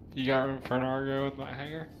 You got room for an Argo in that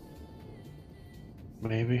hangar?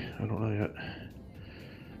 Maybe. I don't know yet.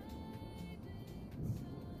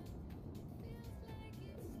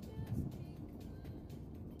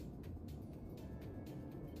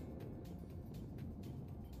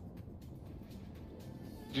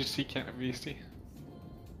 Did you see Ken and Beastie?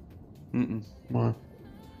 Mm-mm. Come on.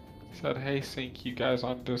 Said, hey, sync you guys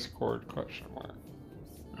on Discord, question mark.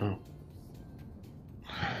 Oh.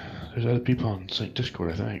 There's other people on Sync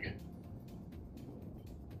Discord, I think.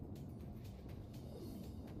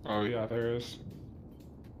 Oh yeah, there is.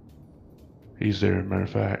 He's there, as a matter of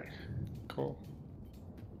fact. Cool.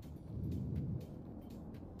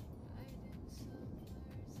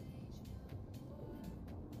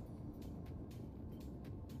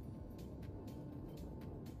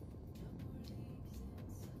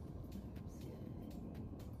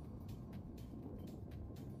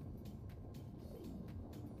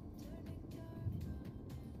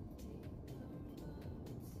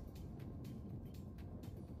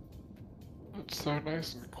 It's so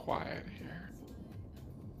nice and quiet here.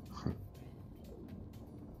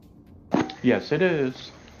 Yes, it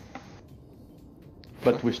is.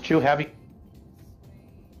 But we're still having.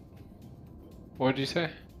 What'd you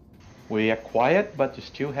say? We are quiet, but we're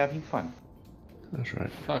still having fun. That's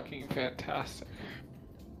right. Fucking fantastic.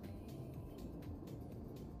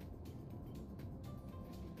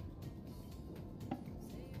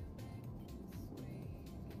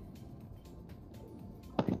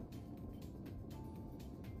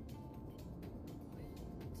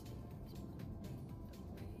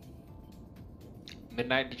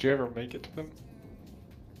 Midnight, did you ever make it to them?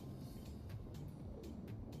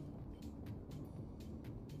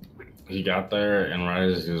 He got there, and right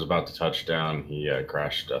as he was about to touch down, he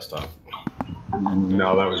crashed desktop.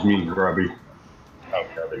 No, that was me, Grubby. Oh,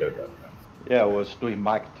 Grubby did that. Yeah, I was doing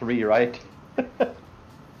Mach 3, right? Yeah,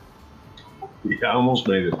 I almost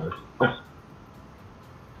made it there.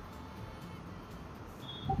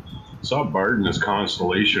 Saw Bart and his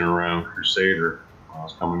constellation around Crusader when I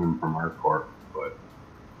was coming in from our corp, but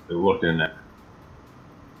it looked in that.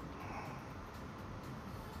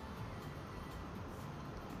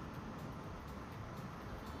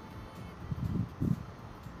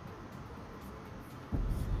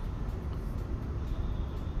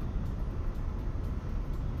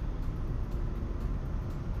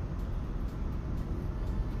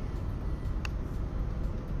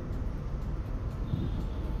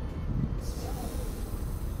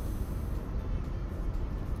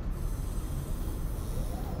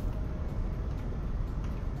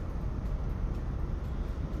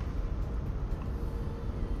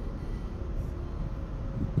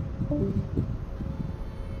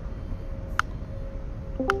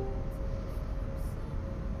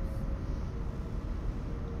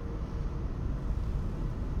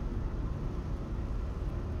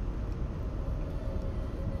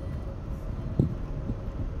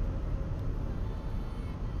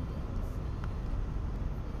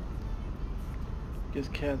 Guess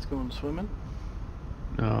Cat's going swimming.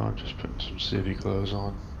 No, I'm just putting some civvy clothes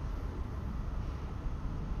on.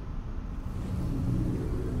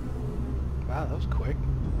 Wow, that was quick.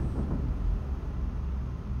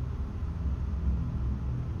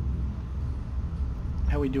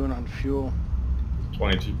 How we doing on fuel?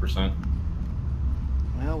 22%.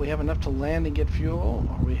 Well, we have enough to land and get fuel,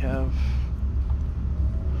 or we have...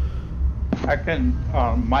 I can,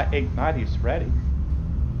 my 890 is ready.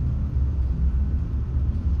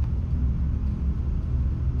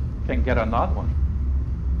 Can get another one.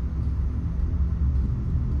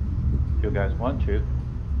 If you guys want to.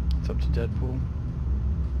 It's up to Deadpool.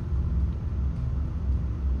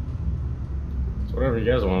 It's whatever you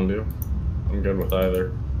guys want to do. I'm good with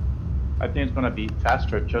either. I think it's gonna be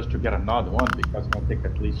faster just to get another one because it's gonna take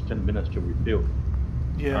at least 10 minutes to refill.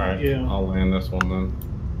 Yeah. Alright, I'll land this one then.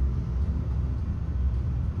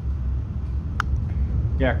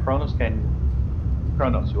 Yeah, Kronos,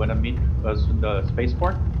 you wanna meet us in the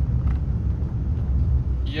spaceport?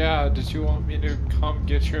 Yeah, did you want me to come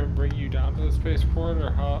get you and bring you down to the spaceport,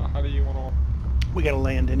 or how do you want to... We gotta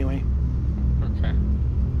land anyway. Okay.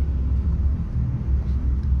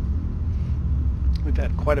 We've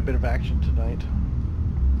had quite a bit of action tonight.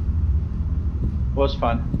 It was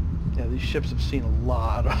fun. Yeah, these ships have seen a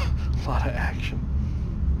lot of action.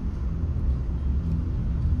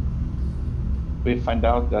 We find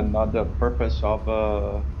out another purpose of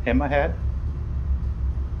Hammerhead.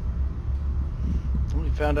 We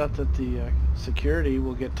found out that the security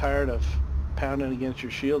will get tired of pounding against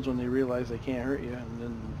your shields when they realize they can't hurt you, and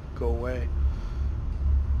then go away.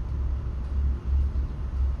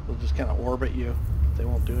 They'll just kind of orbit you. They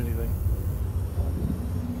won't do anything.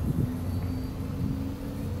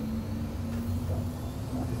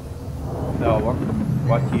 So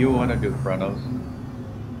what do you want to do, Kronos?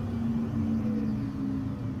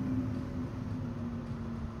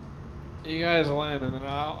 You guys land, and then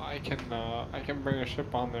I can bring a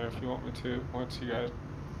ship on there if you want me to. Once you guys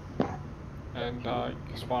and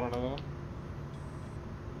spawn another one.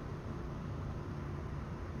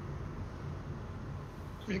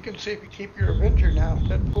 You can see if you keep your Avenger now,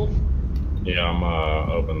 Deadpool. Yeah, I'm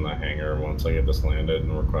open the hangar once I get this landed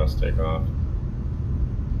and request takeoff.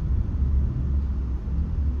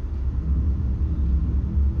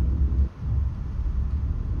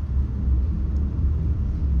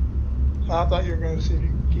 I thought you were going to see if you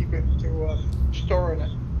can keep it to storing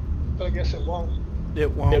it, but I guess it won't. It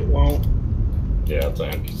won't. It won't. Yeah, it's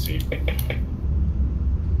an NPC.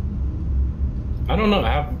 I don't know.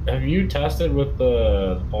 Have you tested with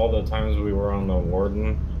all the times we were on the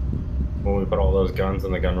Warden when we put all those guns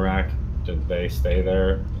in the gun rack? Did they stay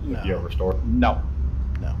there? No. If you ever stored? No.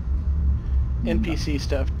 No. NPC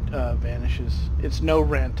stuff vanishes. It's no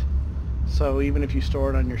rent. So even if you store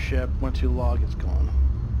it on your ship, once you log, it's gone.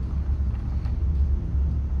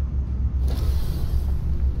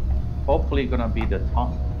 Hopefully gonna be the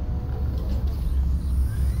top.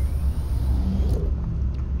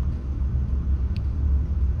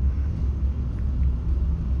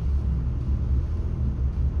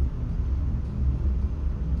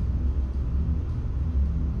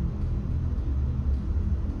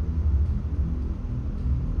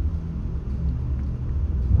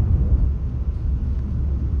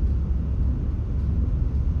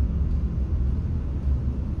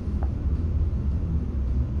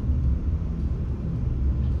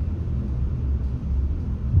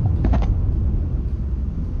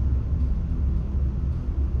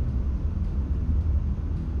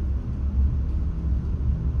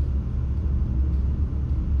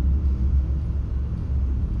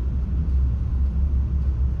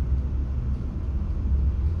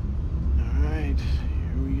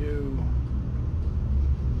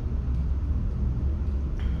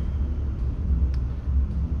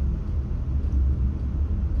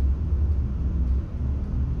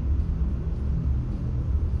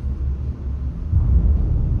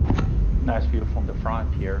 Nice view from the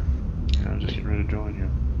front here. Yeah, I'm just getting ready to join you.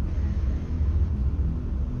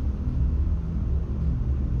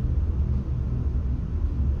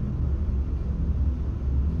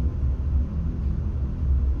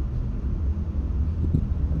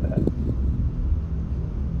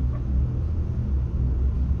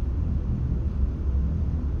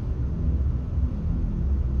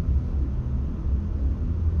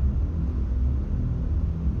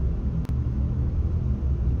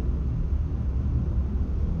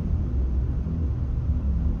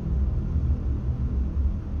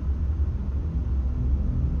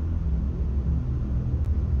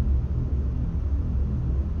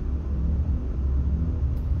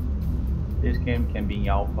 This game can be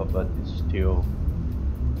alpha, but it's still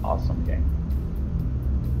awesome game.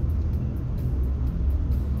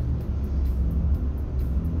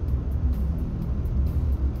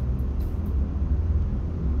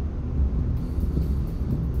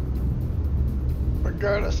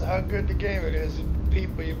 Regardless of how good the game it is, the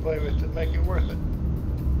people you play with that make it worth it.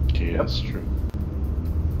 Yeah, that's true.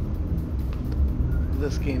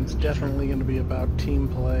 This game's definitely going to be about team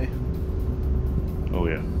play. Oh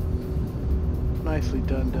yeah. Nicely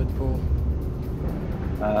done, Deadpool.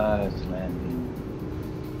 It's landing.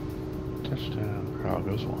 Touchdown. Crowd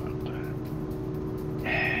goes wild.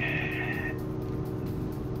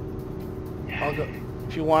 I'll go.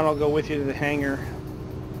 If you want, I'll go with you to the hangar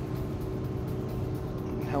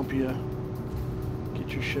and help you get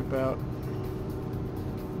your ship out.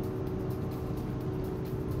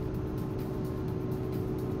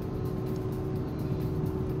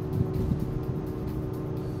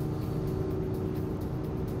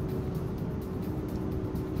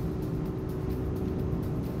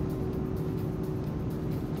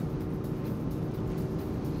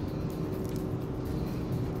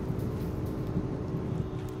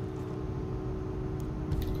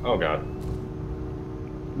 Oh god.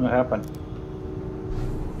 What happened?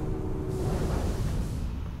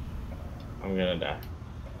 I'm gonna die.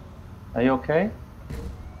 Are you okay?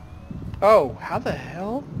 Oh, how the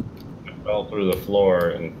hell? I fell through the floor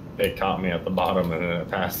and it caught me at the bottom and then it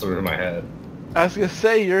passed through my head. I was gonna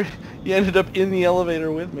say you ended up in the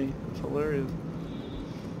elevator with me. It's hilarious.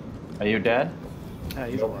 Are you dead? Ah,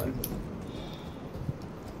 he's Nope. alive.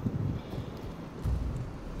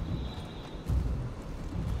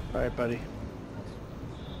 All right, buddy.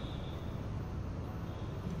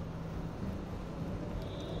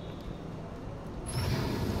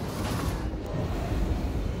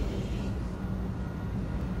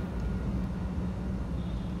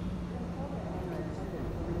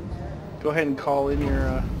 Go ahead and call in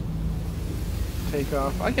your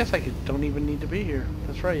takeoff. I guess don't even need to be here.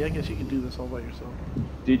 That's right. I guess you can do this all by yourself.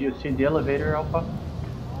 Did you see the elevator, Alpha?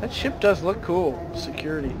 That ship does look cool.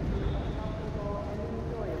 Security.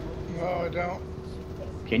 No, I don't.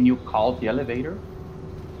 Can you call the elevator?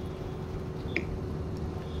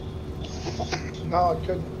 No, I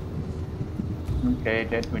couldn't. Okay,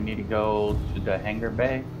 then we need to go to the hangar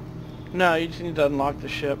bay. No, you just need to unlock the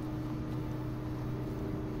ship.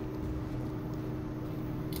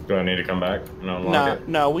 Do I need to come back and unlock it?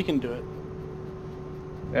 No, we can do it.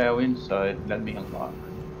 Yeah, we're inside. Let me unlock.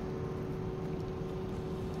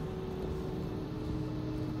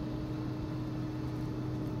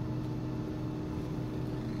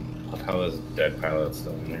 How is dead pilot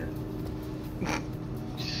still in there?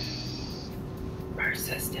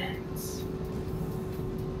 Persistence.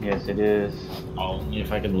 Yes, it is. Only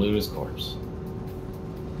if I can lose course.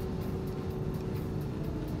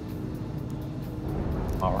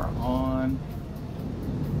 Power on.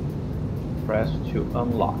 Press to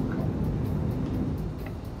unlock.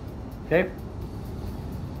 Okay.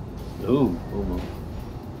 Ooh, ooh.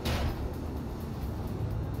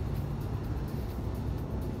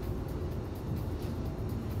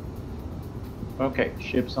 Okay,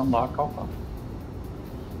 ship's unlock Alpha.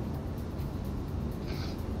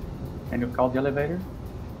 Can you call the elevator?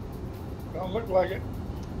 Don't look like it.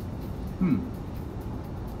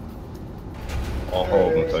 I'll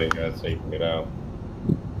hold until you guys say you can get out.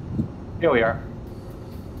 Here we are.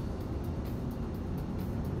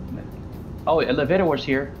 Oh, elevator was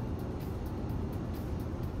here.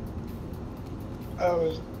 I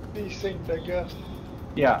was desynced, I guess.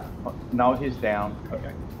 Yeah, now he's down.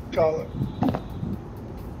 Okay, call it.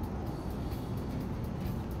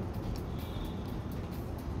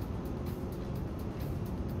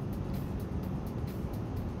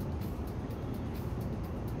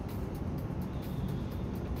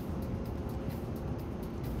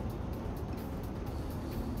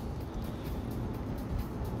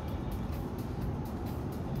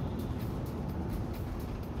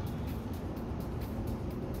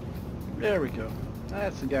 There we go.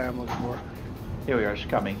 That's the guy I'm looking for. Here we are, she's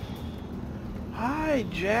coming. Hi,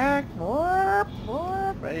 Jack. Warp,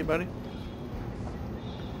 warp. Hey, buddy.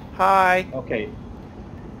 Hi. Okay.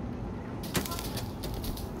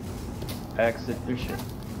 Exit the ship.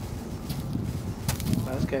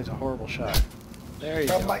 Wow, this guy's a horrible shot. There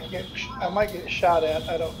you I go. might get shot at.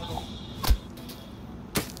 I don't know.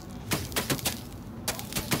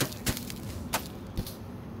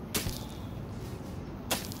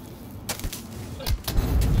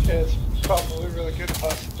 Yeah, it's probably a really good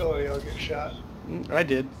possibility I'll get shot. I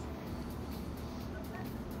did.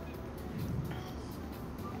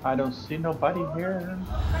 I don't see nobody here.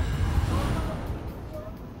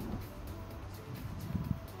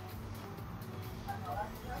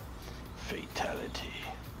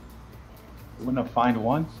 You wanna find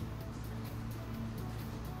one?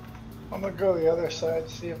 I'm gonna go the other side,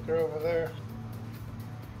 see if they're over there.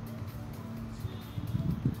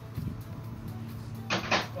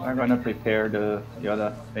 I'm gonna prepare the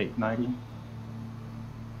other 890.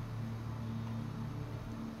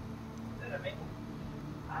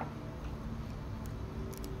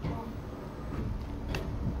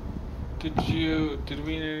 Did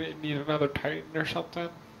we need another Titan or something?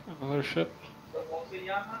 Another ship?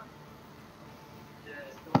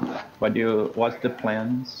 What's the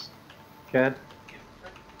plans, Chad?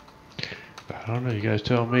 I don't know. You guys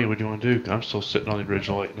tell me what you want to do. I'm still sitting on the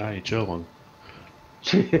original 890 chilling.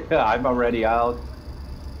 I'm already out,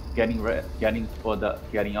 getting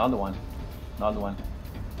other one, another one.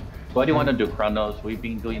 What do you want to do, Chronos? We've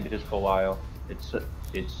been doing this for a while.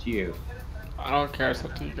 It's you. I don't care. It's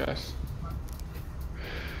up to you guys.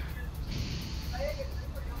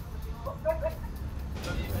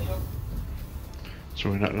 So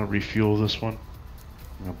we're not going to refuel this one?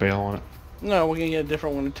 I'm going to bail on it? No, we're gonna get a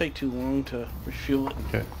different one. It'd take too long to refuel it.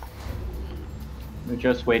 Okay. We're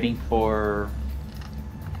just waiting for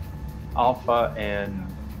Alpha and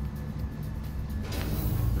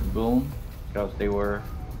Boom because they were.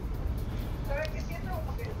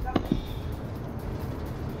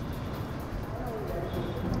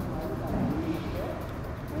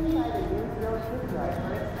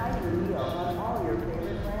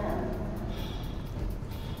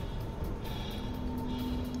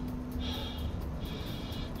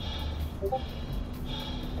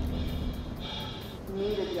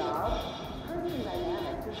 Need a job? Person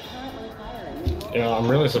Dynamics is currently hiring. You know, I'm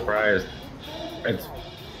really surprised it's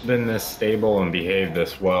been this stable and behaved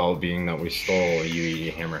this well, being that we stole a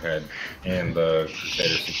UE Hammerhead and the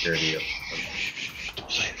Crusader security.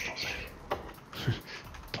 Don't say it.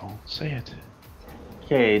 Don't say it.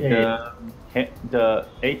 Okay, the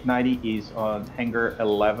 890 is on hangar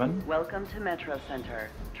 11. Welcome to Metro Center.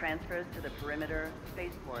 Transfers to the perimeter,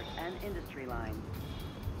 spaceport, and industry lines.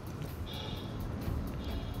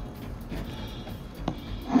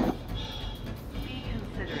 Be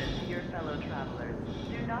considerate to your fellow travelers.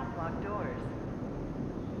 Do not block doors.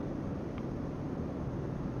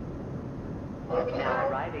 Now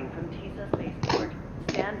arriving from Tisa Spaceport.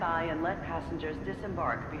 Stand by and let passengers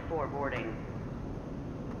disembark before boarding.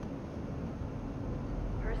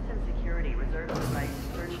 Hurston Security reserves the right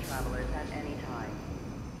to search travelers at any time.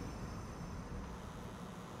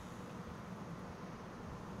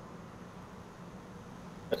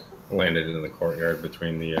 Landed in the courtyard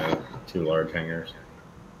between the two large hangars.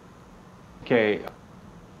 Okay,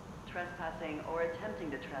 Trespassing or attempting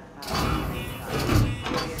to trespass.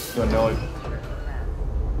 so no.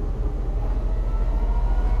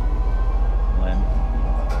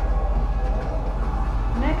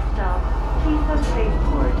 Next stop, Tisa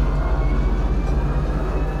Spaceport.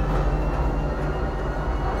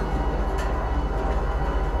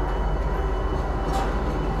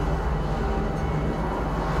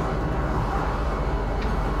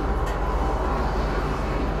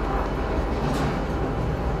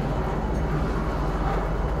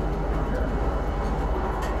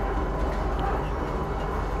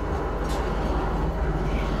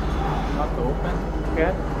 Not open,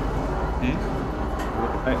 Cat?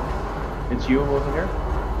 It's you over here?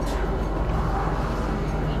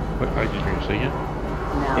 What, I didn't hear you say again?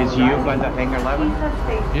 Now Is you arriving by the hangar 11? Tisa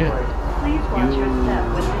Spaceport. Yeah. Please watch your You- step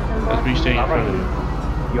when That's disembarking. me staying in front of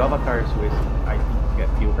you. Your avatar is with, I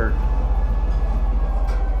think you heard.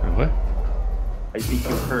 What? I think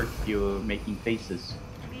you heard you making faces.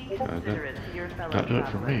 Be considerate to your fellow not do it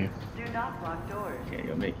for me. travelers. Do not block doors. Okay,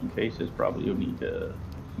 you're making faces. Probably you need a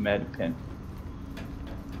med pen.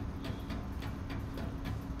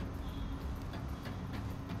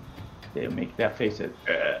 They make that face.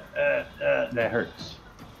 That hurts.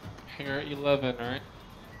 Hangar 11, right?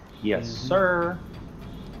 Yes, sir.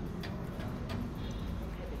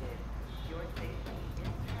 Prohibited. Your safety is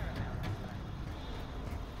paramount.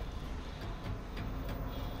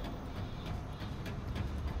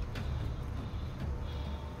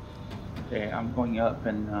 Okay, I'm going up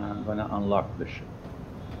and gonna unlock the ship.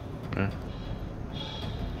 Okay.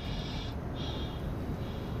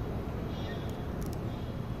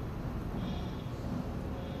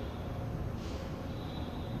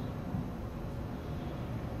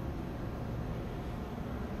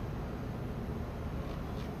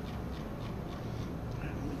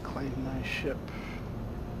 Let me claim my ship.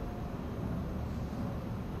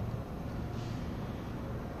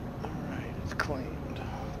 Alright, it's claimed.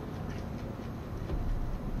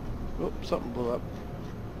 Oh, something blew up.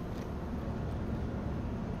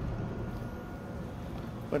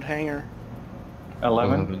 What hangar?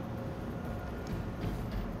 11.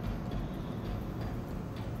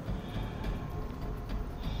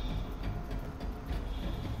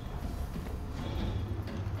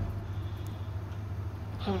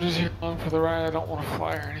 I'm just here along for the ride. I don't want to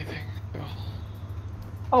fly or anything. So.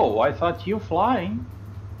 Oh, I thought you flying.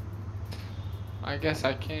 I guess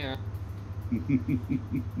I can.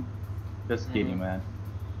 Just kidding, man.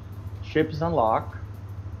 Ship is unlocked.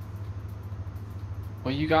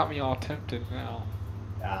 Well, you got me all tempted now.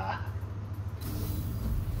 Ah.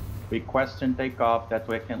 Request and take off. That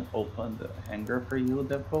way I can open the hangar for you,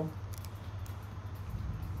 Deadpool.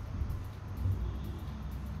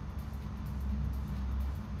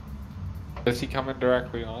 Is he coming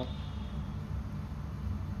directly on?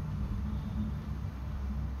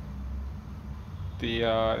 The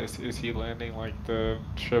is he landing like the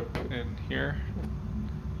ship in here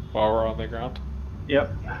while we're on the ground?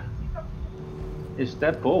 Yep. It's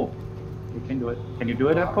Deadpool. You can do it. Can you do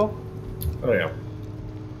it, Deadpool? Oh yeah.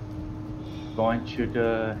 Going to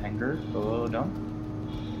the hangar. Go down.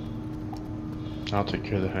 I'll take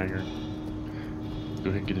care of the hangar. Go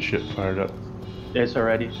ahead and get the ship fired up. It's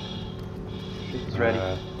already. Ship is ready.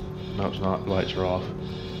 No, it's not. Lights are off.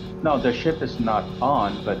 No, the ship is not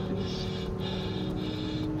on, but it's.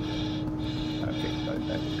 Okay, got it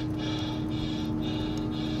back.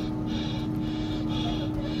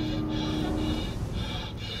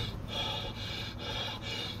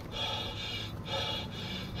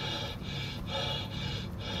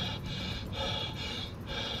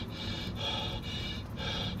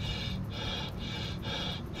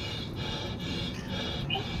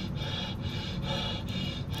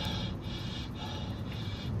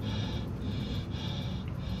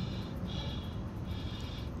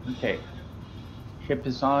 Okay. Ship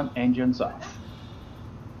is on, engines off.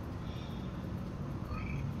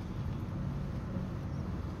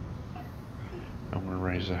 I'm gonna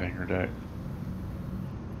raise the hangar deck.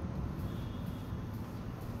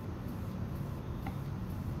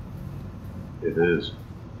 It is.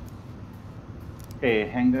 Okay,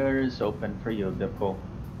 hangar is open for you, Deadpool.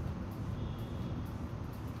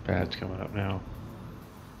 Pad's coming up now.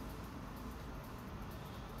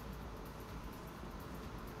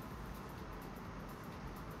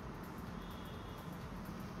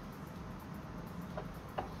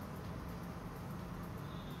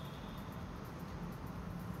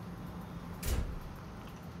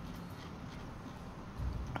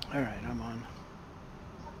 All right, I'm on.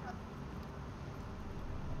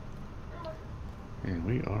 And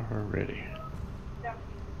we are ready.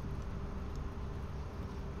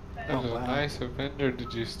 That was a nice Avenger.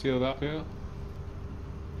 Did you steal that too?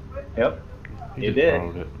 Yep. He You just did.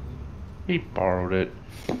 borrowed it. He borrowed it.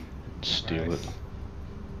 Steal Nice. it.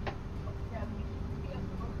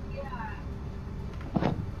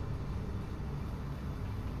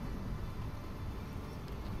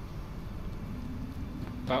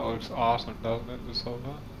 That looks awesome, doesn't it? Just hold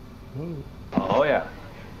on. Whoa. Oh yeah.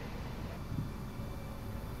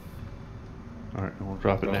 Alright, and we'll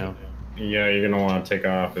drop it down. Yeah, you're gonna want to take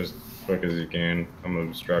off as quick as you can. I'm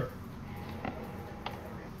obstruct.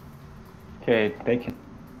 Okay, take it.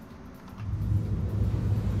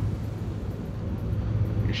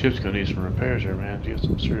 Your ship's gonna need some repairs there, man. You got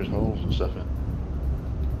some serious holes and stuff in.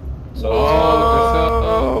 So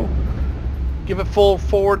Oh! Give it full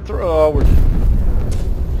forward throw. Oh, we're just...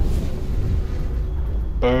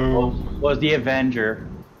 Boom. Was the Avenger.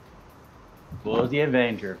 Was the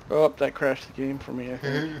Avenger. Oh, that crashed the game for me, I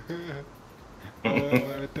think.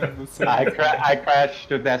 I've done the same. I crashed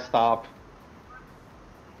to desktop.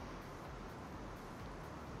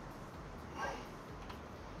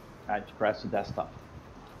 I crashed to desktop.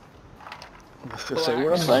 I was gonna say,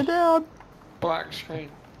 we're upside down. Black screen.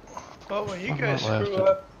 Well, when you I'm guys not screw laughing.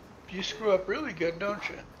 up, you screw up really good, don't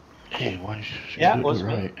you? Hey, why should Yeah, you it do was it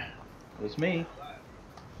me. right? It was me.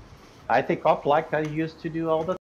 I take off like I used to do all the